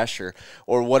cash or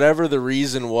whatever the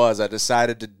reason was, I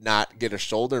decided to not get a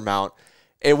shoulder mount.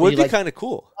 It would be kind of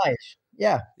cool. Nice.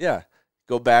 Yeah. Yeah.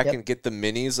 Go back and get the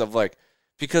minis of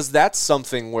because that's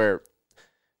something where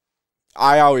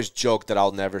I always joke that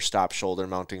I'll never stop shoulder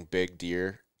mounting big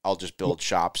deer. I'll just build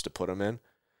shops to put them in.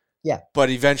 Yeah. But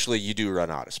eventually you do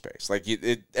run out of space.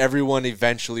 Everyone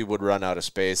eventually would run out of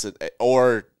space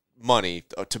or money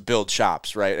to build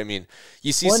shops, right? I mean,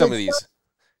 you see some of these.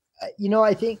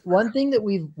 I think one thing that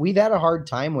we've had a hard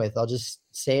time with, I'll just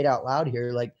say it out loud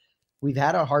here. Like, we've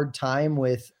had a hard time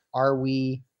with, are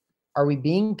we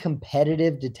being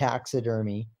competitive to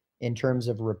taxidermy in terms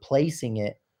of replacing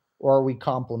it, or are we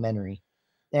complementary?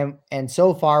 And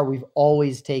so far we've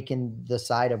always taken the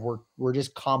side of we're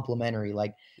just complementary.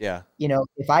 Like,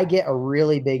 if I get a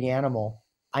really big animal,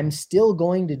 I'm still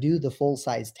going to do the full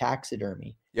size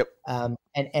taxidermy. Yep.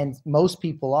 And most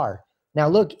people are. Now,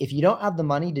 look, if you don't have the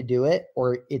money to do it,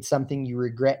 or it's something you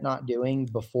regret not doing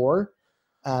before,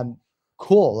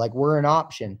 cool. Like, we're an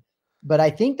option. But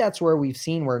I think that's where we've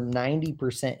seen where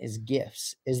 90% is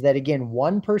gifts, is that, again,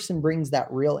 one person brings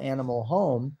that real animal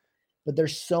home, but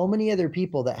there's so many other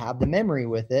people that have the memory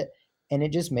with it. And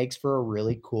it just makes for a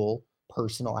really cool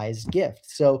personalized gift.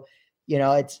 So,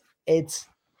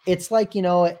 it's like,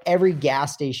 every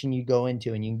gas station you go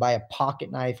into and you can buy a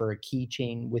pocket knife or a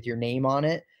keychain with your name on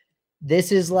it.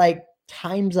 This is like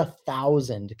times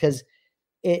 1,000, because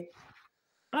I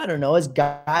don't know, as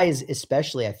guys,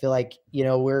 especially, I feel like,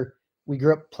 we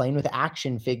grew up playing with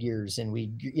action figures, and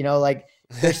like,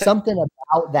 there's something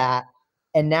about that.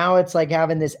 And now it's like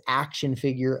having this action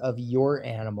figure of your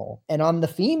animal. And on the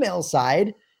female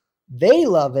side, they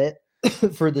love it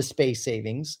for the space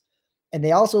savings. And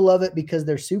they also love it because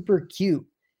they're super cute.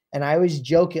 And I always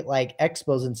joke at like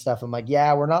expos and stuff. I'm like,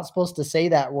 yeah, we're not supposed to say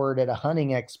that word at a hunting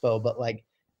expo, but like,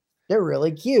 they're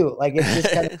really cute. Like, it's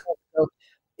just kind of, so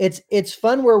it's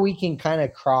fun where we can kind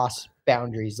of cross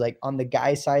boundaries. Like, on the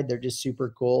guy side, they're just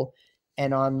super cool.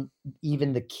 And on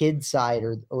even the kid side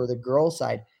or the girl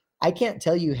side, I can't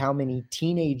tell you how many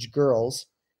teenage girls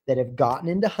that have gotten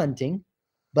into hunting,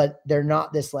 but they're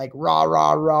not this like rah,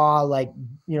 rah, rah, like,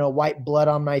 white blood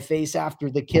on my face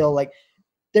after the kill. Like,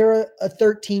 they're a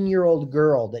 13-year-old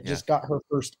girl that just got her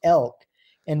first elk.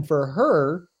 And for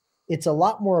her, it's a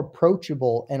lot more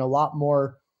approachable and a lot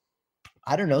more,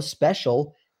 I don't know,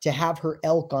 special to have her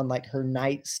elk on like her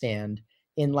nightstand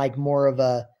in like more of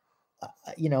a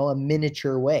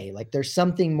miniature way. Like, there's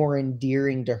something more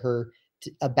endearing to her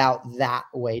about that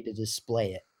way to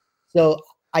display it. So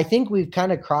I think we've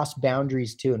kind of crossed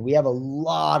boundaries too. And we have a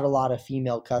lot of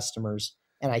female customers.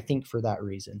 And I think for that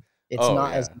reason, it's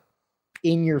not as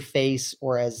in your face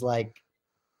or as like,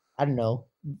 I don't know,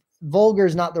 vulgar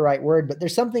is not the right word, but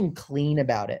there's something clean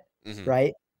about it. Mm-hmm.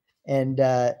 Right. And,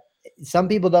 some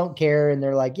people don't care and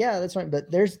they're like, yeah, that's right. But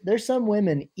there's some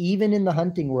women, even in the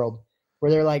hunting world,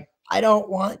 where they're like, I don't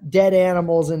want dead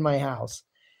animals in my house.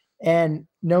 And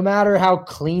no matter how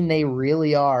clean they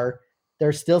really are,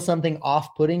 there's still something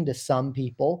off-putting to some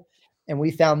people. And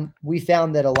we found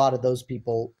that a lot of those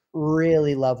people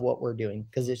really love what we're doing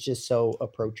because it's just so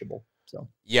approachable. So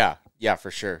yeah, for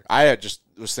sure. I just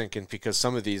was thinking, because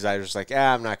some of these I was like,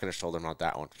 I'm not going to shoulder mount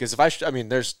that one, because if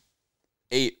there's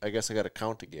 8. I guess I got to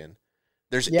count again.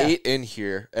 There's 8 in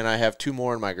here, and I have 2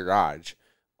 more in my garage,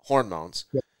 horn mounts.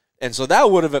 Yep. And so that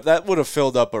would have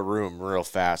filled up a room real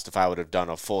fast if I would have done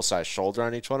a full size shoulder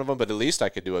on each one of them. But at least I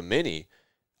could do a mini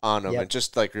on them, and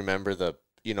just like remember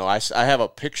I have a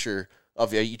picture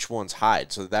of each one's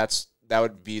hide, so that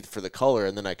would be for the color,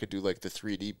 and then I could do like the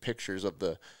 3D pictures of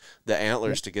the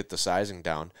antlers to get the sizing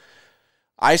down.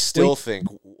 I still think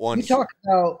one. You talk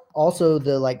about also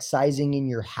the like sizing in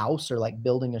your house or like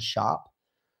building a shop,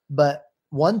 but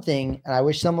one thing, and I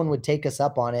wish someone would take us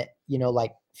up on it,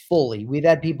 like fully. We've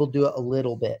had people do it a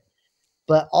little bit,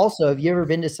 but also, have you ever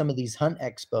been to some of these hunt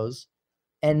expos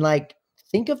and like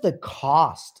think of the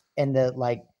cost and the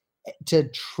like to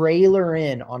trailer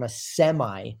in on a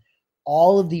semi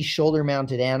all of these shoulder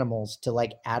mounted animals to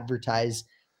like advertise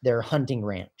their hunting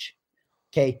ranch.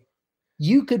 Okay.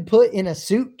 You could put in a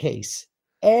suitcase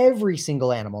every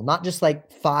single animal, not just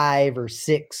like 5 or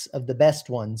 6 of the best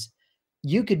ones.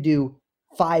 You could do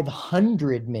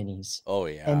 500 minis. Oh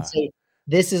yeah. And say,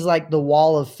 this is like the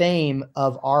wall of fame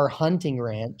of our hunting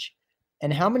ranch.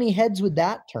 And how many heads would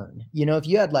that turn? If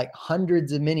you had like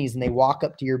hundreds of minis and they walk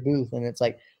up to your booth and it's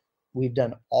like, we've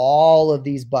done all of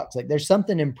these bucks. Like, there's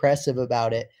something impressive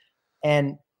about it.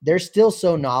 And they're still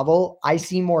so novel. I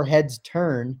see more heads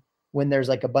turn when there's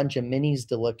like a bunch of minis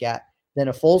to look at than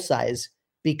a full size,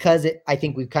 because I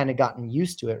think we've kind of gotten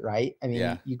used to it, right? I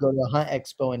mean, you go to a hunt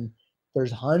expo and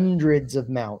there's hundreds of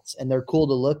mounts and they're cool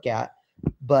to look at,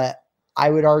 but I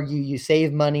would argue you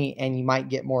save money and you might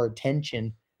get more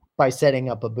attention by setting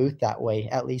up a booth that way,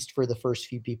 at least for the first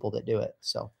few people that do it.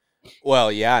 So,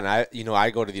 well, yeah. And I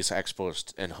go to these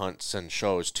expos and hunts and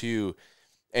shows too.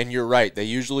 And you're right. They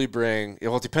usually bring,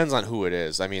 well, it depends on who it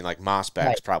is. I mean, like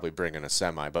Mossback's probably bringing a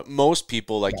semi, but most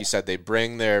people, like you said, they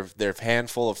bring their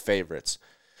handful of favorites.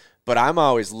 But I'm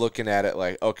always looking at it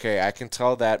like, okay, I can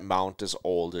tell that mount is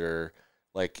older.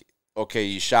 Like, okay,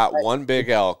 you shot one big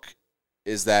elk.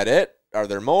 Is that it? Are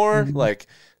there more? Mm-hmm. Like,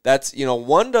 that's,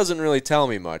 one doesn't really tell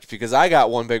me much, because I got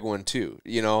one big one too,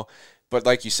 But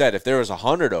like you said, if there was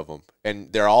 100 of them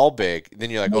and they're all big, then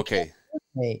you're like, okay.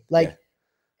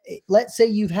 Let's say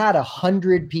you've had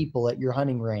 100 people at your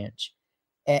hunting ranch.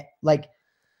 Like,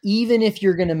 even if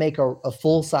you're going to make a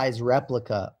full-size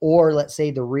replica, or let's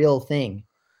say the real thing,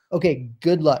 okay,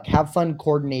 good luck. Have fun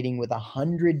coordinating with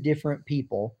 100 different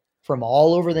people from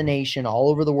all over the nation, all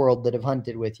over the world that have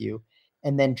hunted with you,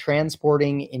 and then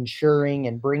transporting, insuring,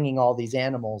 and bringing all these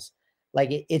animals. Like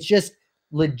it's just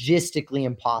logistically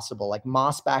impossible. Like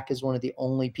Mossback is one of the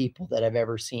only people that I've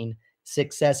ever seen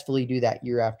successfully do that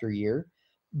year after year.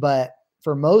 But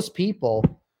for most people,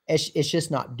 it's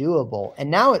just not doable. And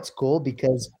now it's cool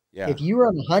because if you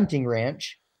run a hunting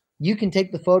ranch, you can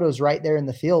take the photos right there in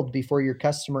the field before your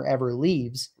customer ever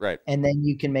leaves. Right. And then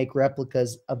you can make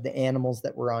replicas of the animals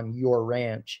that were on your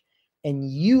ranch. And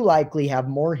you likely have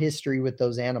more history with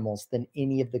those animals than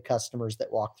any of the customers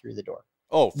that walk through the door.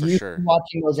 Oh, for You've sure. been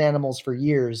watching those animals for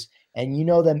years and you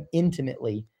know them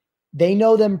intimately. They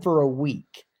know them for a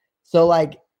week. So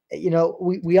like,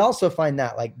 we also find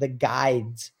that like the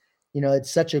guides,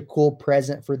 it's such a cool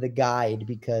present for the guide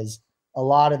because a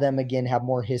lot of them, again, have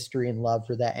more history and love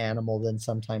for that animal than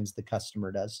sometimes the customer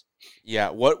does. Yeah.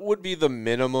 What would be the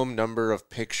minimum number of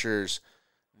pictures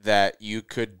that you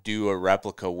could do a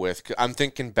replica with? I'm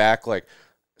thinking back, like,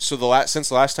 so since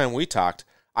the last time we talked,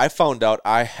 I found out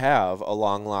I have a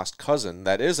long lost cousin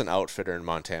that is an outfitter in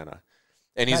Montana.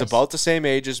 And he's about the same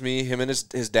age as me. Him and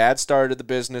his dad started the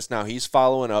business. Now he's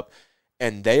following up,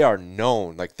 and they are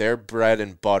known, like their bread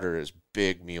and butter is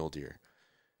big mule deer.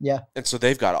 Yeah. And so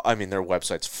they've got, their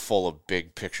website's full of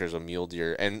big pictures of mule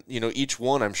deer. And, each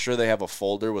one, I'm sure they have a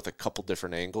folder with a couple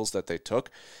different angles that they took.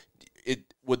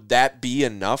 Would that be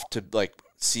enough to like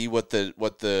see what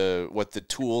the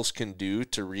tools can do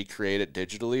to recreate it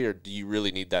digitally, or do you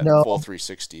really need that full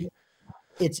 360?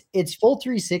 It's full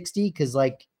 360 because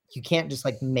like you can't just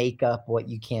like make up what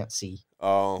you can't see.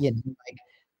 Oh.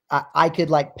 Like I could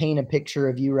like paint a picture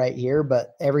of you right here,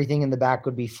 but everything in the back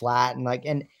would be flat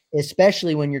and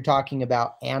especially when you're talking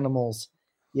about animals,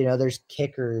 there's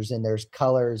kickers and there's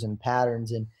colors and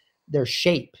patterns and there's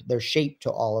shape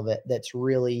to all of it. That's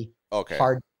really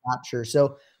hard to capture.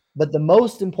 So, but the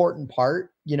most important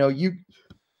part, you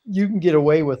can get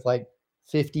away with like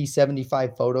 50,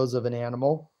 75 photos of an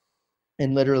animal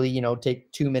and literally,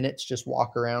 take 2 minutes, just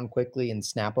walk around quickly and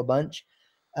snap a bunch.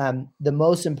 The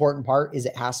most important part is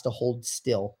it has to hold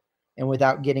still. And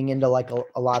without getting into like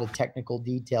a lot of technical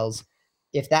details,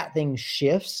 if that thing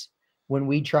shifts, when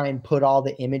we try and put all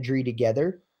the imagery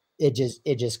together, it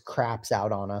just craps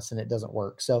out on us and it doesn't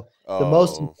work. So the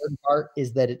most important part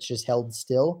is that it's just held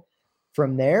still.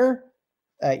 From there,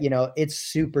 it's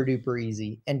super duper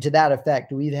easy. And to that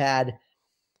effect, we've had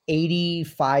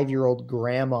 85-year-old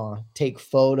grandma take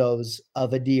photos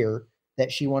of a deer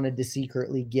that she wanted to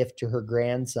secretly gift to her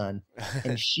grandson.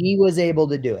 And she was able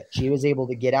to do it. She was able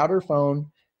to get out her phone,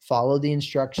 follow the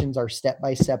instructions, our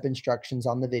step-by-step instructions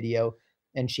on the video,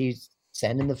 and she's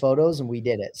sending the photos and we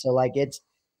did it. So like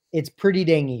it's pretty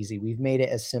dang easy. We've made it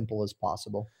as simple as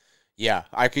possible. Yeah,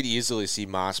 I could easily see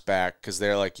Mossback because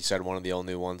they're, like you said, one of the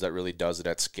only ones that really does it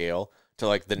at scale. To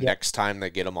like the next time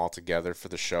they get them all together for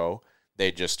the show,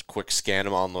 they just quick scan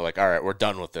them all and they're like, all right, we're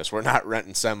done with this. We're not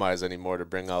renting semis anymore to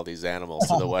bring all these animals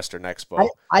to the Western Expo.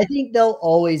 I think they'll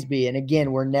always be. And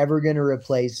again, we're never going to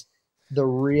replace the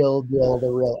real deal, the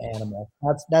real animal.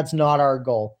 That's not our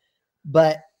goal.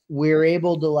 But we're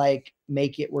able to like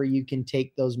make it where you can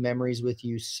take those memories with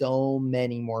you so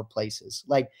many more places.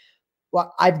 Like,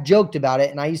 well, I've joked about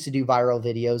it, and I used to do viral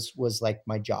videos was like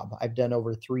my job. I've done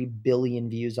over 3 billion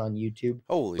views on YouTube.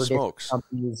 Holy smokes.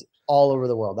 Companies all over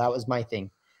the world. That was my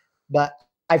thing. But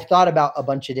I've thought about a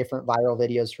bunch of different viral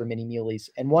videos for Mini Muleys.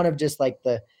 And one of just like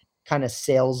the kind of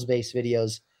sales-based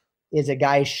videos is a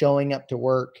guy showing up to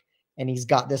work, and he's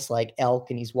got this like elk,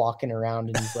 and he's walking around,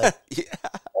 and he's like, check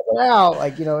it out.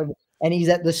 Like, and he's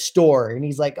at the store, and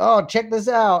he's like, oh, check this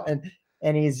out.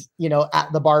 And he's,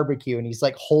 at the barbecue and he's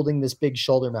like holding this big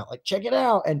shoulder mount, like, check it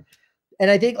out. And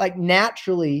I think like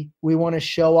naturally we want to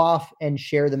show off and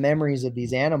share the memories of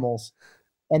these animals.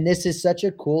 And this is such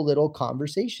a cool little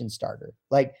conversation starter.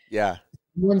 Like,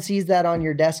 someone sees that on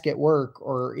your desk at work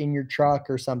or in your truck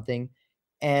or something,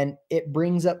 and it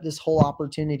brings up this whole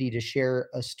opportunity to share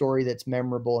a story that's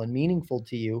memorable and meaningful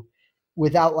to you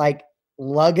without like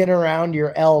lugging around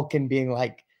your elk and being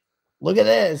like, look at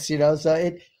this,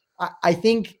 so I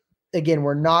think, again,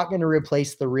 we're not going to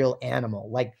replace the real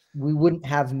animal. Like we wouldn't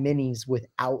have minis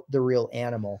without the real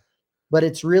animal, but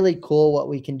it's really cool what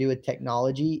we can do with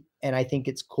technology. And I think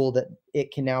it's cool that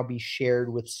it can now be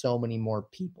shared with so many more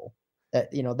people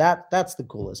that's the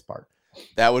coolest part.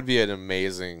 That would be an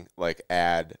amazing like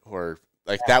ad or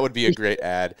like that would be a great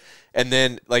ad. And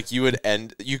then like you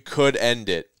could end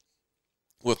it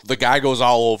with the guy goes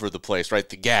all over the place, right?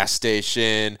 The gas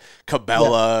station,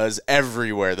 Cabela's,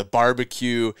 everywhere, the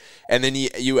barbecue. And then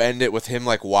you end it with him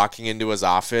like walking into his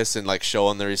office and like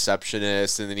showing the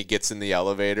receptionist. And then he gets in the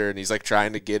elevator and he's like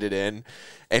trying to get it in.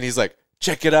 And he's like,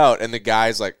 check it out. And the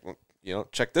guy's like, well, you know,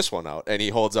 check this one out. And he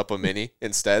holds up a mini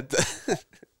instead.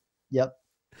 Yep.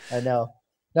 I know.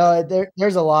 No,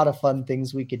 there's a lot of fun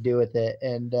things we could do with it.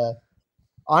 And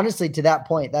honestly, to that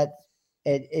point,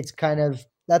 it's kind of,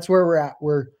 that's where we're at.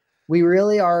 We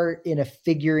really are in a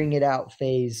figuring it out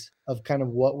phase of kind of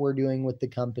what we're doing with the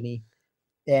company.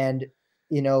 And,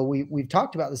 you know, we've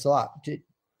talked about this a lot.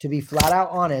 To be flat out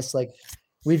honest, like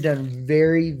we've done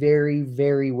very, very,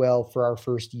 very well for our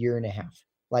first year and a half,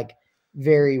 like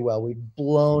very well. We've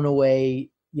blown away,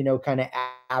 you know, kind of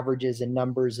averages and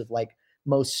numbers of like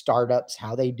most startups,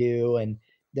 how they do, and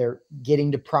they're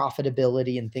getting to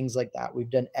profitability and things like that.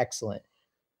 We've done excellent.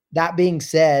 That being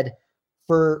said,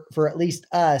 for at least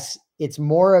us, it's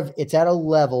at a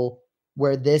level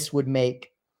where this would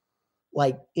make,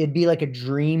 like, it'd be like a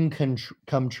dream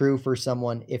come true for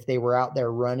someone if they were out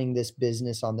there running this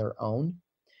business on their own,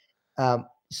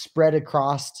 spread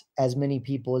across as many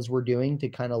people as we're doing to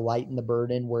kind of lighten the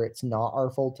burden where it's not our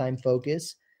full-time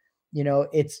focus. You know,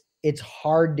 it's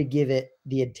hard to give it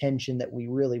the attention that we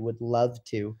really would love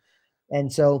to.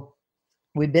 And so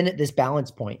we've been at this balance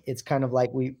point. It's kind of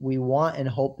like we want and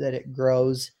hope that it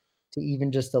grows to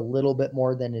even just a little bit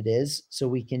more than it is, so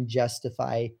we can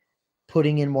justify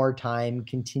putting in more time,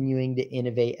 continuing to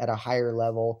innovate at a higher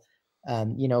level,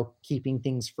 you know, keeping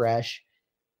things fresh.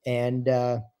 And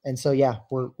so, yeah,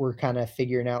 we're kind of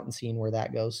figuring out and seeing where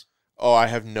that goes. Oh, I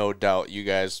have no doubt you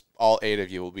guys, all 8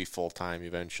 of you, will be full-time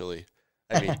eventually.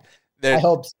 I mean, I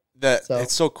hope so.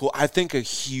 It's so cool. I think a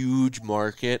huge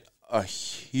market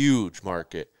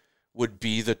would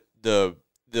be the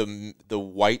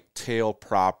whitetail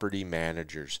property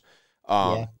managers.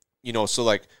 You know, so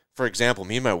like, for example,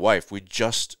 me and my wife, we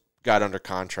just got under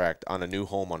contract on a new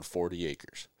home on 40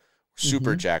 acres.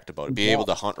 Super jacked about it. Be able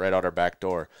to hunt right out our back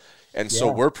door. And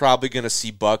so we're probably going to see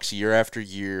bucks year after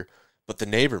year, but the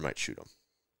neighbor might shoot them.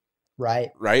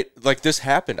 Right. Like this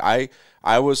happened.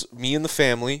 Me and the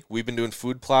family, we've been doing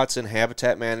food plots and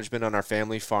habitat management on our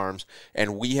family farms,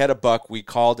 and we had a buck. We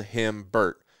called him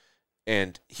Bert,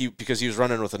 and because he was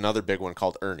running with another big one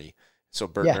called Ernie. So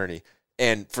Bert and Ernie.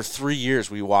 And for 3 years,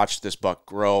 we watched this buck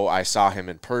grow. I saw him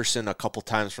in person a couple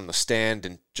times from the stand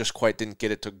and just quite didn't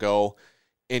get it to go.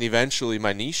 And eventually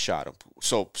my niece shot him.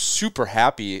 So super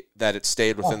happy that it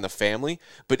stayed within the family.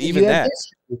 But even that,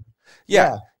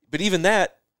 but even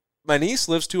that, my niece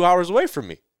lives 2 hours away from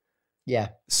me. Yeah.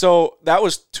 So that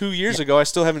was 2 years ago. I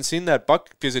still haven't seen that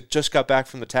buck because it just got back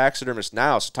from the taxidermist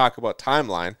now. So talk about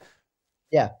timeline.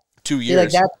 Yeah. 2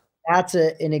 years. Like that's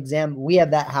an example. We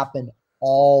have that happen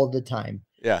all the time.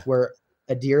 Yeah. Where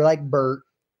a deer like Bert,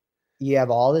 you have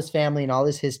all this family and all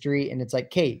this history, and it's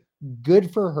like, Kate,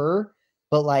 good for her,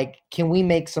 but like, can we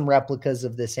make some replicas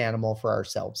of this animal for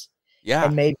ourselves? Yeah.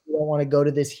 And maybe we don't want to go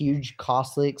to this huge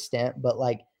costly extent, but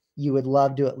like, you would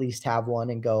love to at least have one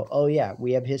and go, oh yeah,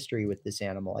 we have history with this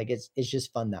animal. Like it's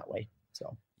just fun that way.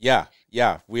 So yeah.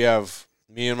 We have,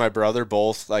 me and my brother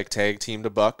both like tag teamed a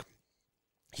buck.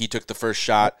 He took the first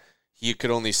shot. He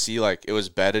could only see, like, it was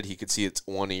bedded. He could see its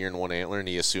one ear and one antler, and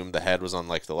he assumed the head was on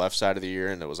like the left side of the ear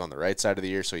and it was on the right side of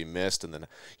the ear. So he missed. And then,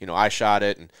 you know, I shot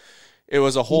it, and it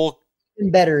was a whole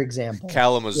better example.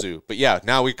 Kalamazoo. Yeah. But yeah,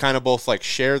 now we kind of both like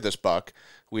share this buck.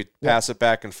 We pass it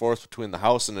back and forth between the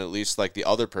house, and at least like the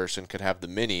other person could have the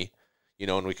mini, you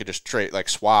know, and we could just trade, like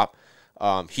swap.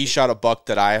 He shot a buck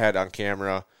that I had on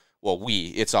camera. Well,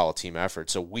 it's all a team effort.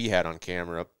 So we had on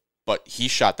camera, but he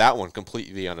shot that one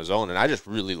completely on his own. And I just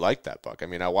really liked that buck. I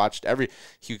mean, I watched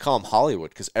he would call him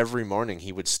Hollywood because every morning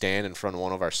he would stand in front of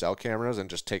one of our cell cameras and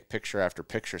just take picture after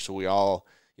picture. So we all,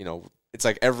 you know, it's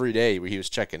like every day where he was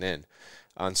checking in.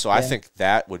 And so I think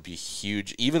that would be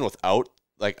huge, even without,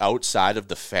 like, outside of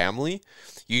the family.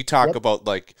 You talk about,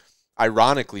 like,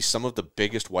 ironically, some of the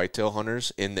biggest whitetail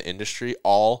hunters in the industry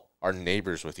all are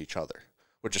neighbors with each other,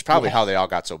 which is probably how they all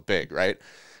got so big, right?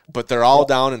 But they're all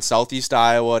down in southeast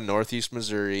Iowa, northeast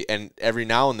Missouri, and every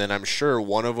now and then I'm sure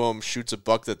one of them shoots a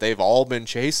buck that they've all been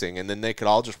chasing, and then they could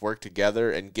all just work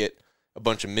together and get a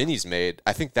bunch of minis made.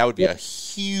 I think that would be a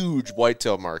huge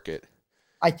whitetail market.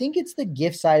 I think it's the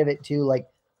gift side of it too. Like,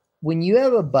 when you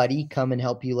have a buddy come and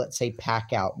help you, let's say,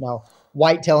 pack out. Now,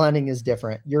 whitetail hunting is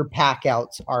different. Your pack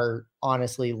outs are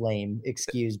honestly lame,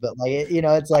 excuse, but like, you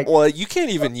know, it's like, well, you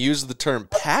can't even use the term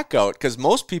pack out because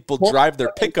most people drive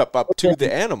their pickup up to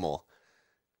the animal.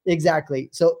 Exactly.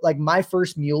 So like my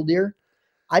first mule deer,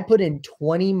 I put in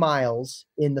 20 miles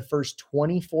in the first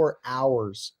 24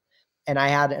 hours. and I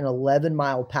had an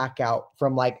 11-mile pack out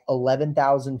from like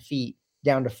 11,000 feet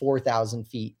down to 4,000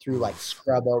 feet through like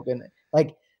scrub oak and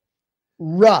like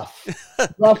rough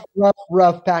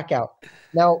pack out.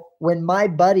 Now, when my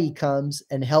buddy comes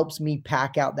and helps me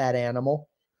pack out that animal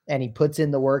and he puts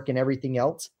in the work and everything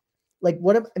else, like,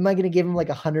 what am I going to give him like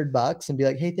 $100 and be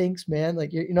like, hey, thanks, man. Like,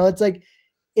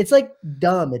 it's like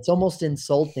dumb. It's almost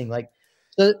insulting. Like,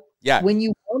 so Yeah. when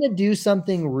you want to do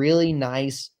something really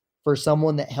nice for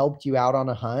someone that helped you out on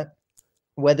a hunt,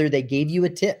 whether they gave you a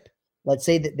tip, let's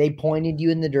say that they pointed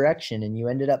you in the direction and you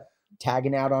ended up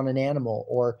tagging out on an animal,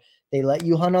 or they let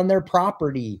you hunt on their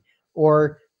property,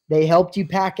 or they helped you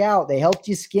pack out, they helped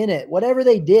you skin it, whatever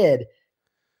they did.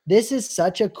 This is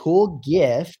such a cool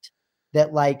gift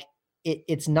that like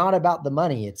it's not about the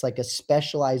money. It's like a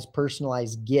specialized,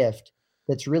 personalized gift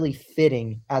that's really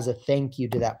fitting as a thank you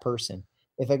to that person.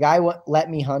 If a guy let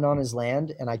me hunt on his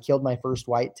land and I killed my first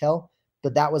whitetail,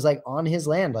 but that was like on his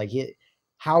land, like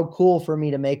how cool for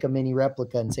me to make a mini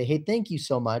replica and say, hey, thank you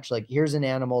so much. Like, here's an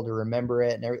animal to remember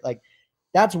it. And like,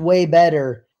 that's way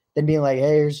better than being like,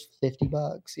 hey, here's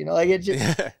 $50. You know, like it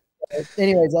just,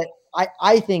 anyways,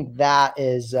 I think that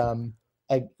is,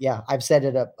 yeah, I've said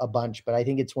it a bunch, but I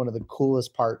think it's one of the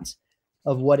coolest parts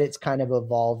of what it's kind of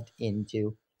evolved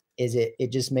into is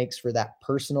it just makes for that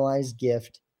personalized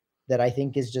gift that I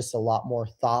think is just a lot more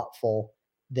thoughtful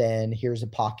than here's a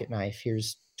pocket knife,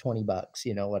 here's $20,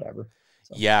 you know, whatever.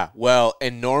 So. Yeah, well,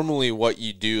 and normally what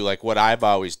you do, like what I've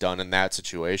always done in that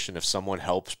situation, if someone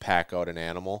helps pack out an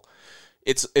animal,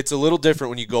 it's a little different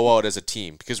when you go out as a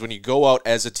team, because when you go out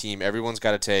as a team, everyone's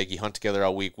got a tag, you hunt together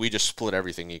all week, we just split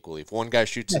everything equally. If one guy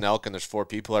shoots an elk and there's 4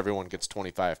 people, everyone gets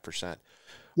 25%.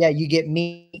 Yeah, you get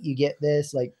meat, you get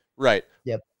this, like. Right.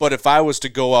 Yep. But if I was to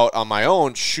go out on my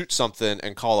own, shoot something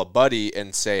and call a buddy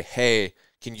and say, hey,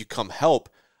 can you come help?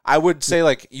 I would say,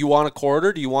 like, you want a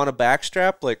quarter? Do you want a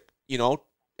backstrap? Like, you know,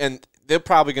 and they're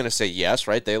probably going to say yes,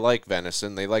 right? They like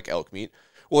venison. They like elk meat.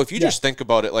 Well, if you just think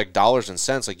about it like dollars and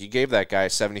cents, like you gave that guy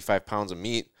 75 pounds of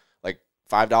meat, like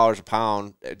 $5 a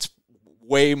pound, it's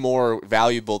way more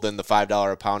valuable than the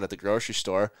 $5 a pound at the grocery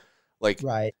store. Like,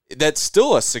 right. That's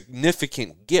still a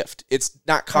significant gift. It's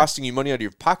not costing you money out of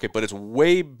your pocket, but it's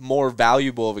way more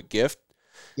valuable of a gift.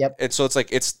 Yep. And so it's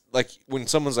like when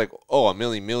someone's like, oh, a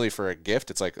milli for a gift,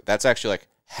 it's like, that's actually like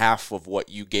half of what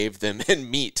you gave them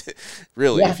in meat,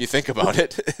 really, if you think about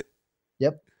it.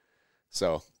 Yep.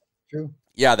 So true.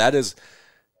 Yeah, that is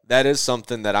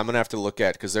something that I'm going to have to look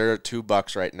at, because there are 2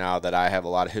 bucks right now that I have a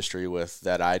lot of history with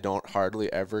that I don't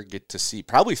hardly ever get to see.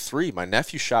 Probably 3. My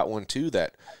nephew shot one too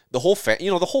that the whole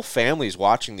family's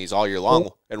watching these all year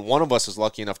long, and one of us is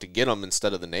lucky enough to get them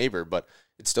instead of the neighbor, but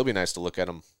it'd still be nice to look at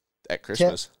them at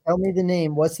Christmas. Tell me the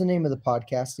name. What's the name of the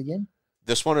podcast again?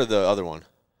 This one or the other one?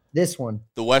 This one.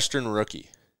 The Western Rookie.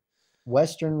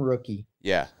 Western Rookie.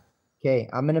 Yeah. Okay,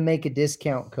 I'm going to make a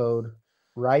discount code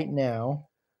right now,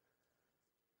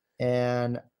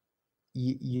 and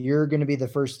you're going to be the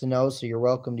first to know, so you're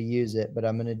welcome to use it, but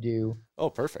I'm going to do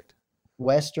perfect.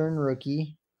 Western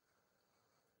Rookie,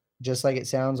 just like it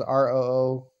sounds,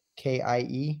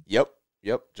 ROOKIE. Yep,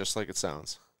 just like it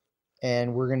sounds.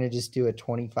 And we're going to just do a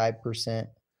 25%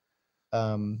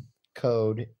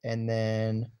 code, and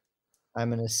then I'm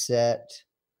going to set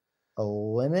a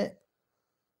limit,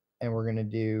 and we're going to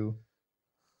do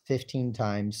 15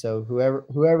 times. So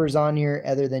whoever's on here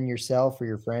other than yourself or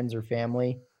your friends or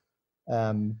family,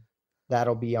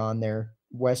 that'll be on there.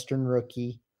 Western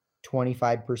Rookie,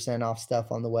 25% off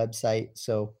stuff on the website.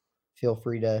 So feel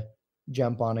free to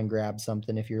jump on and grab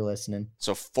something if you're listening.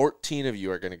 So 14 of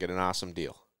you are going to get an awesome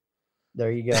deal.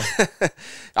 There you go.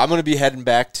 I'm going to be heading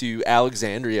back to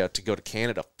Alexandria to go to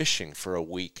Canada fishing for a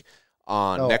week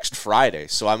on next Friday.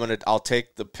 So I'll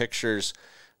take the pictures.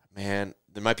 Man,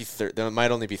 there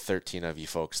might only be 13 of you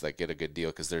folks that get a good deal,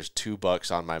 because there's 2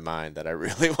 bucks on my mind that I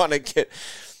really want to get.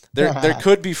 There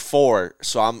could be 4,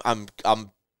 so I'm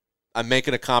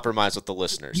making a compromise with the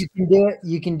listeners. You can do it.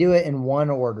 You can do it in one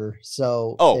order.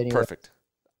 So anyway, perfect.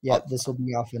 Yeah, this will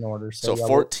be off in order. So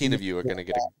 14 of you are going to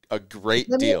get a great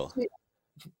deal.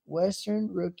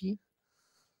 Western Rookie.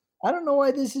 I don't know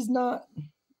why this is not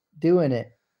doing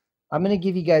it. I'm going to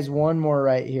give you guys one more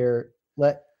right here.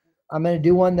 I'm going to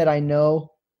do one that I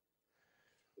know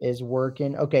is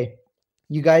working. Okay.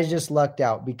 You guys just lucked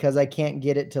out because I can't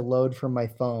get it to load from my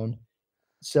phone.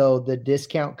 So the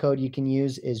discount code you can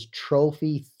use is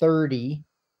Trophy30,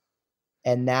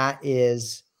 and that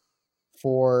is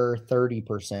for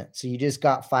 30%. So you just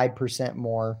got 5%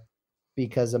 more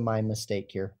because of my mistake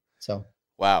here. So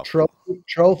wow.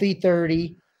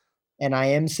 Trophy30, and I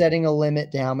am setting a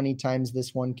limit to how many times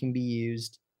this one can be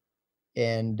used.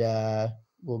 And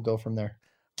we'll go from there.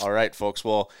 All right, folks.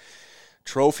 Well,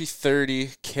 Trophy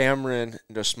 30, Cameron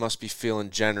just must be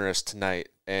feeling generous tonight,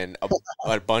 and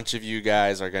a bunch of you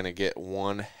guys are going to get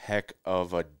one heck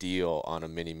of a deal on a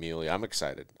mini muley. I'm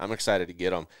excited. I'm excited to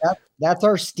get them. That's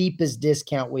our steepest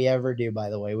discount we ever do, by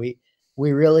the way.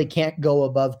 We really can't go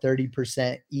above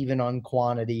 30% even on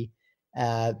quantity.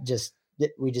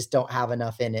 We just don't have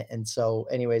enough in it. And so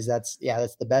anyways, that's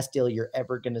the best deal you're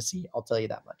ever going to see. I'll tell you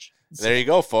that much. There you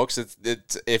go, folks. It's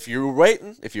if you're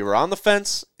waiting, if you were on the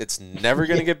fence, it's never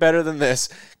going to get better than this.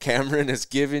 Cameron is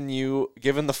giving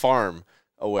the farm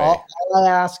away. All I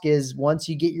ask is once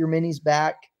you get your minis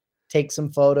back, take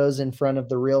some photos in front of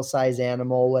the real size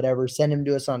animal, whatever, send them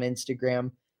to us on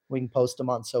Instagram. We can post them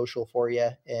on social for you.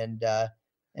 And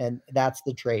that's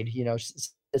the trade,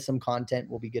 some content,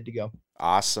 we'll be good to go.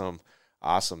 Awesome.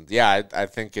 Yeah. I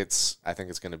think it's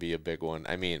going to be a big one.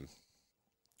 I mean,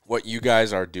 what you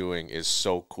guys are doing is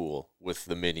so cool with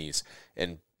the minis,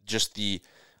 and just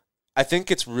I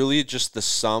think it's really just the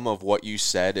sum of what you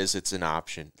said is it's an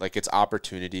option. Like, it's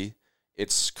opportunity,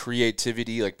 it's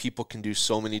creativity. Like, people can do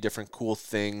so many different cool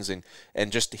things, and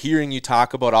just hearing you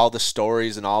talk about all the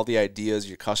stories and all the ideas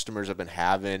your customers have been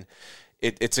having,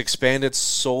 it's expanded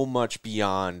so much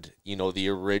beyond, the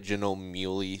original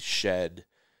muley shed.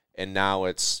 And now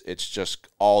it's just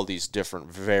all these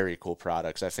different very cool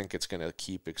products. I think it's going to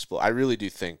keep exploding. I really do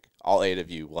think all 8 of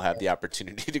you will have the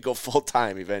opportunity to go full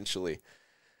time eventually.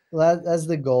 Well, that's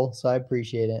the goal. So I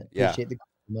appreciate it. Appreciate the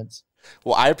compliments.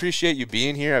 Well, I appreciate you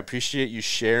being here. I appreciate you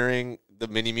sharing the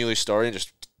mini muley story and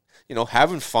just,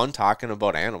 having fun talking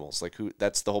about animals. Like,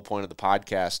 that's the whole point of the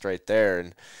podcast right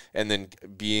there. And then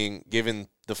giving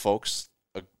the folks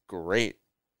a great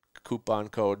coupon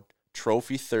code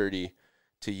Trophy 30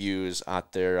 to use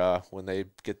out there when they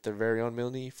get their very own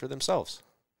mini for themselves.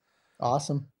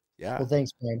 Awesome. Yeah. Well,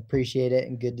 thanks, man. Appreciate it,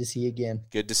 and good to see you again.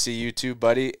 Good to see you too,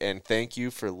 buddy, and thank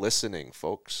you for listening,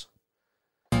 folks.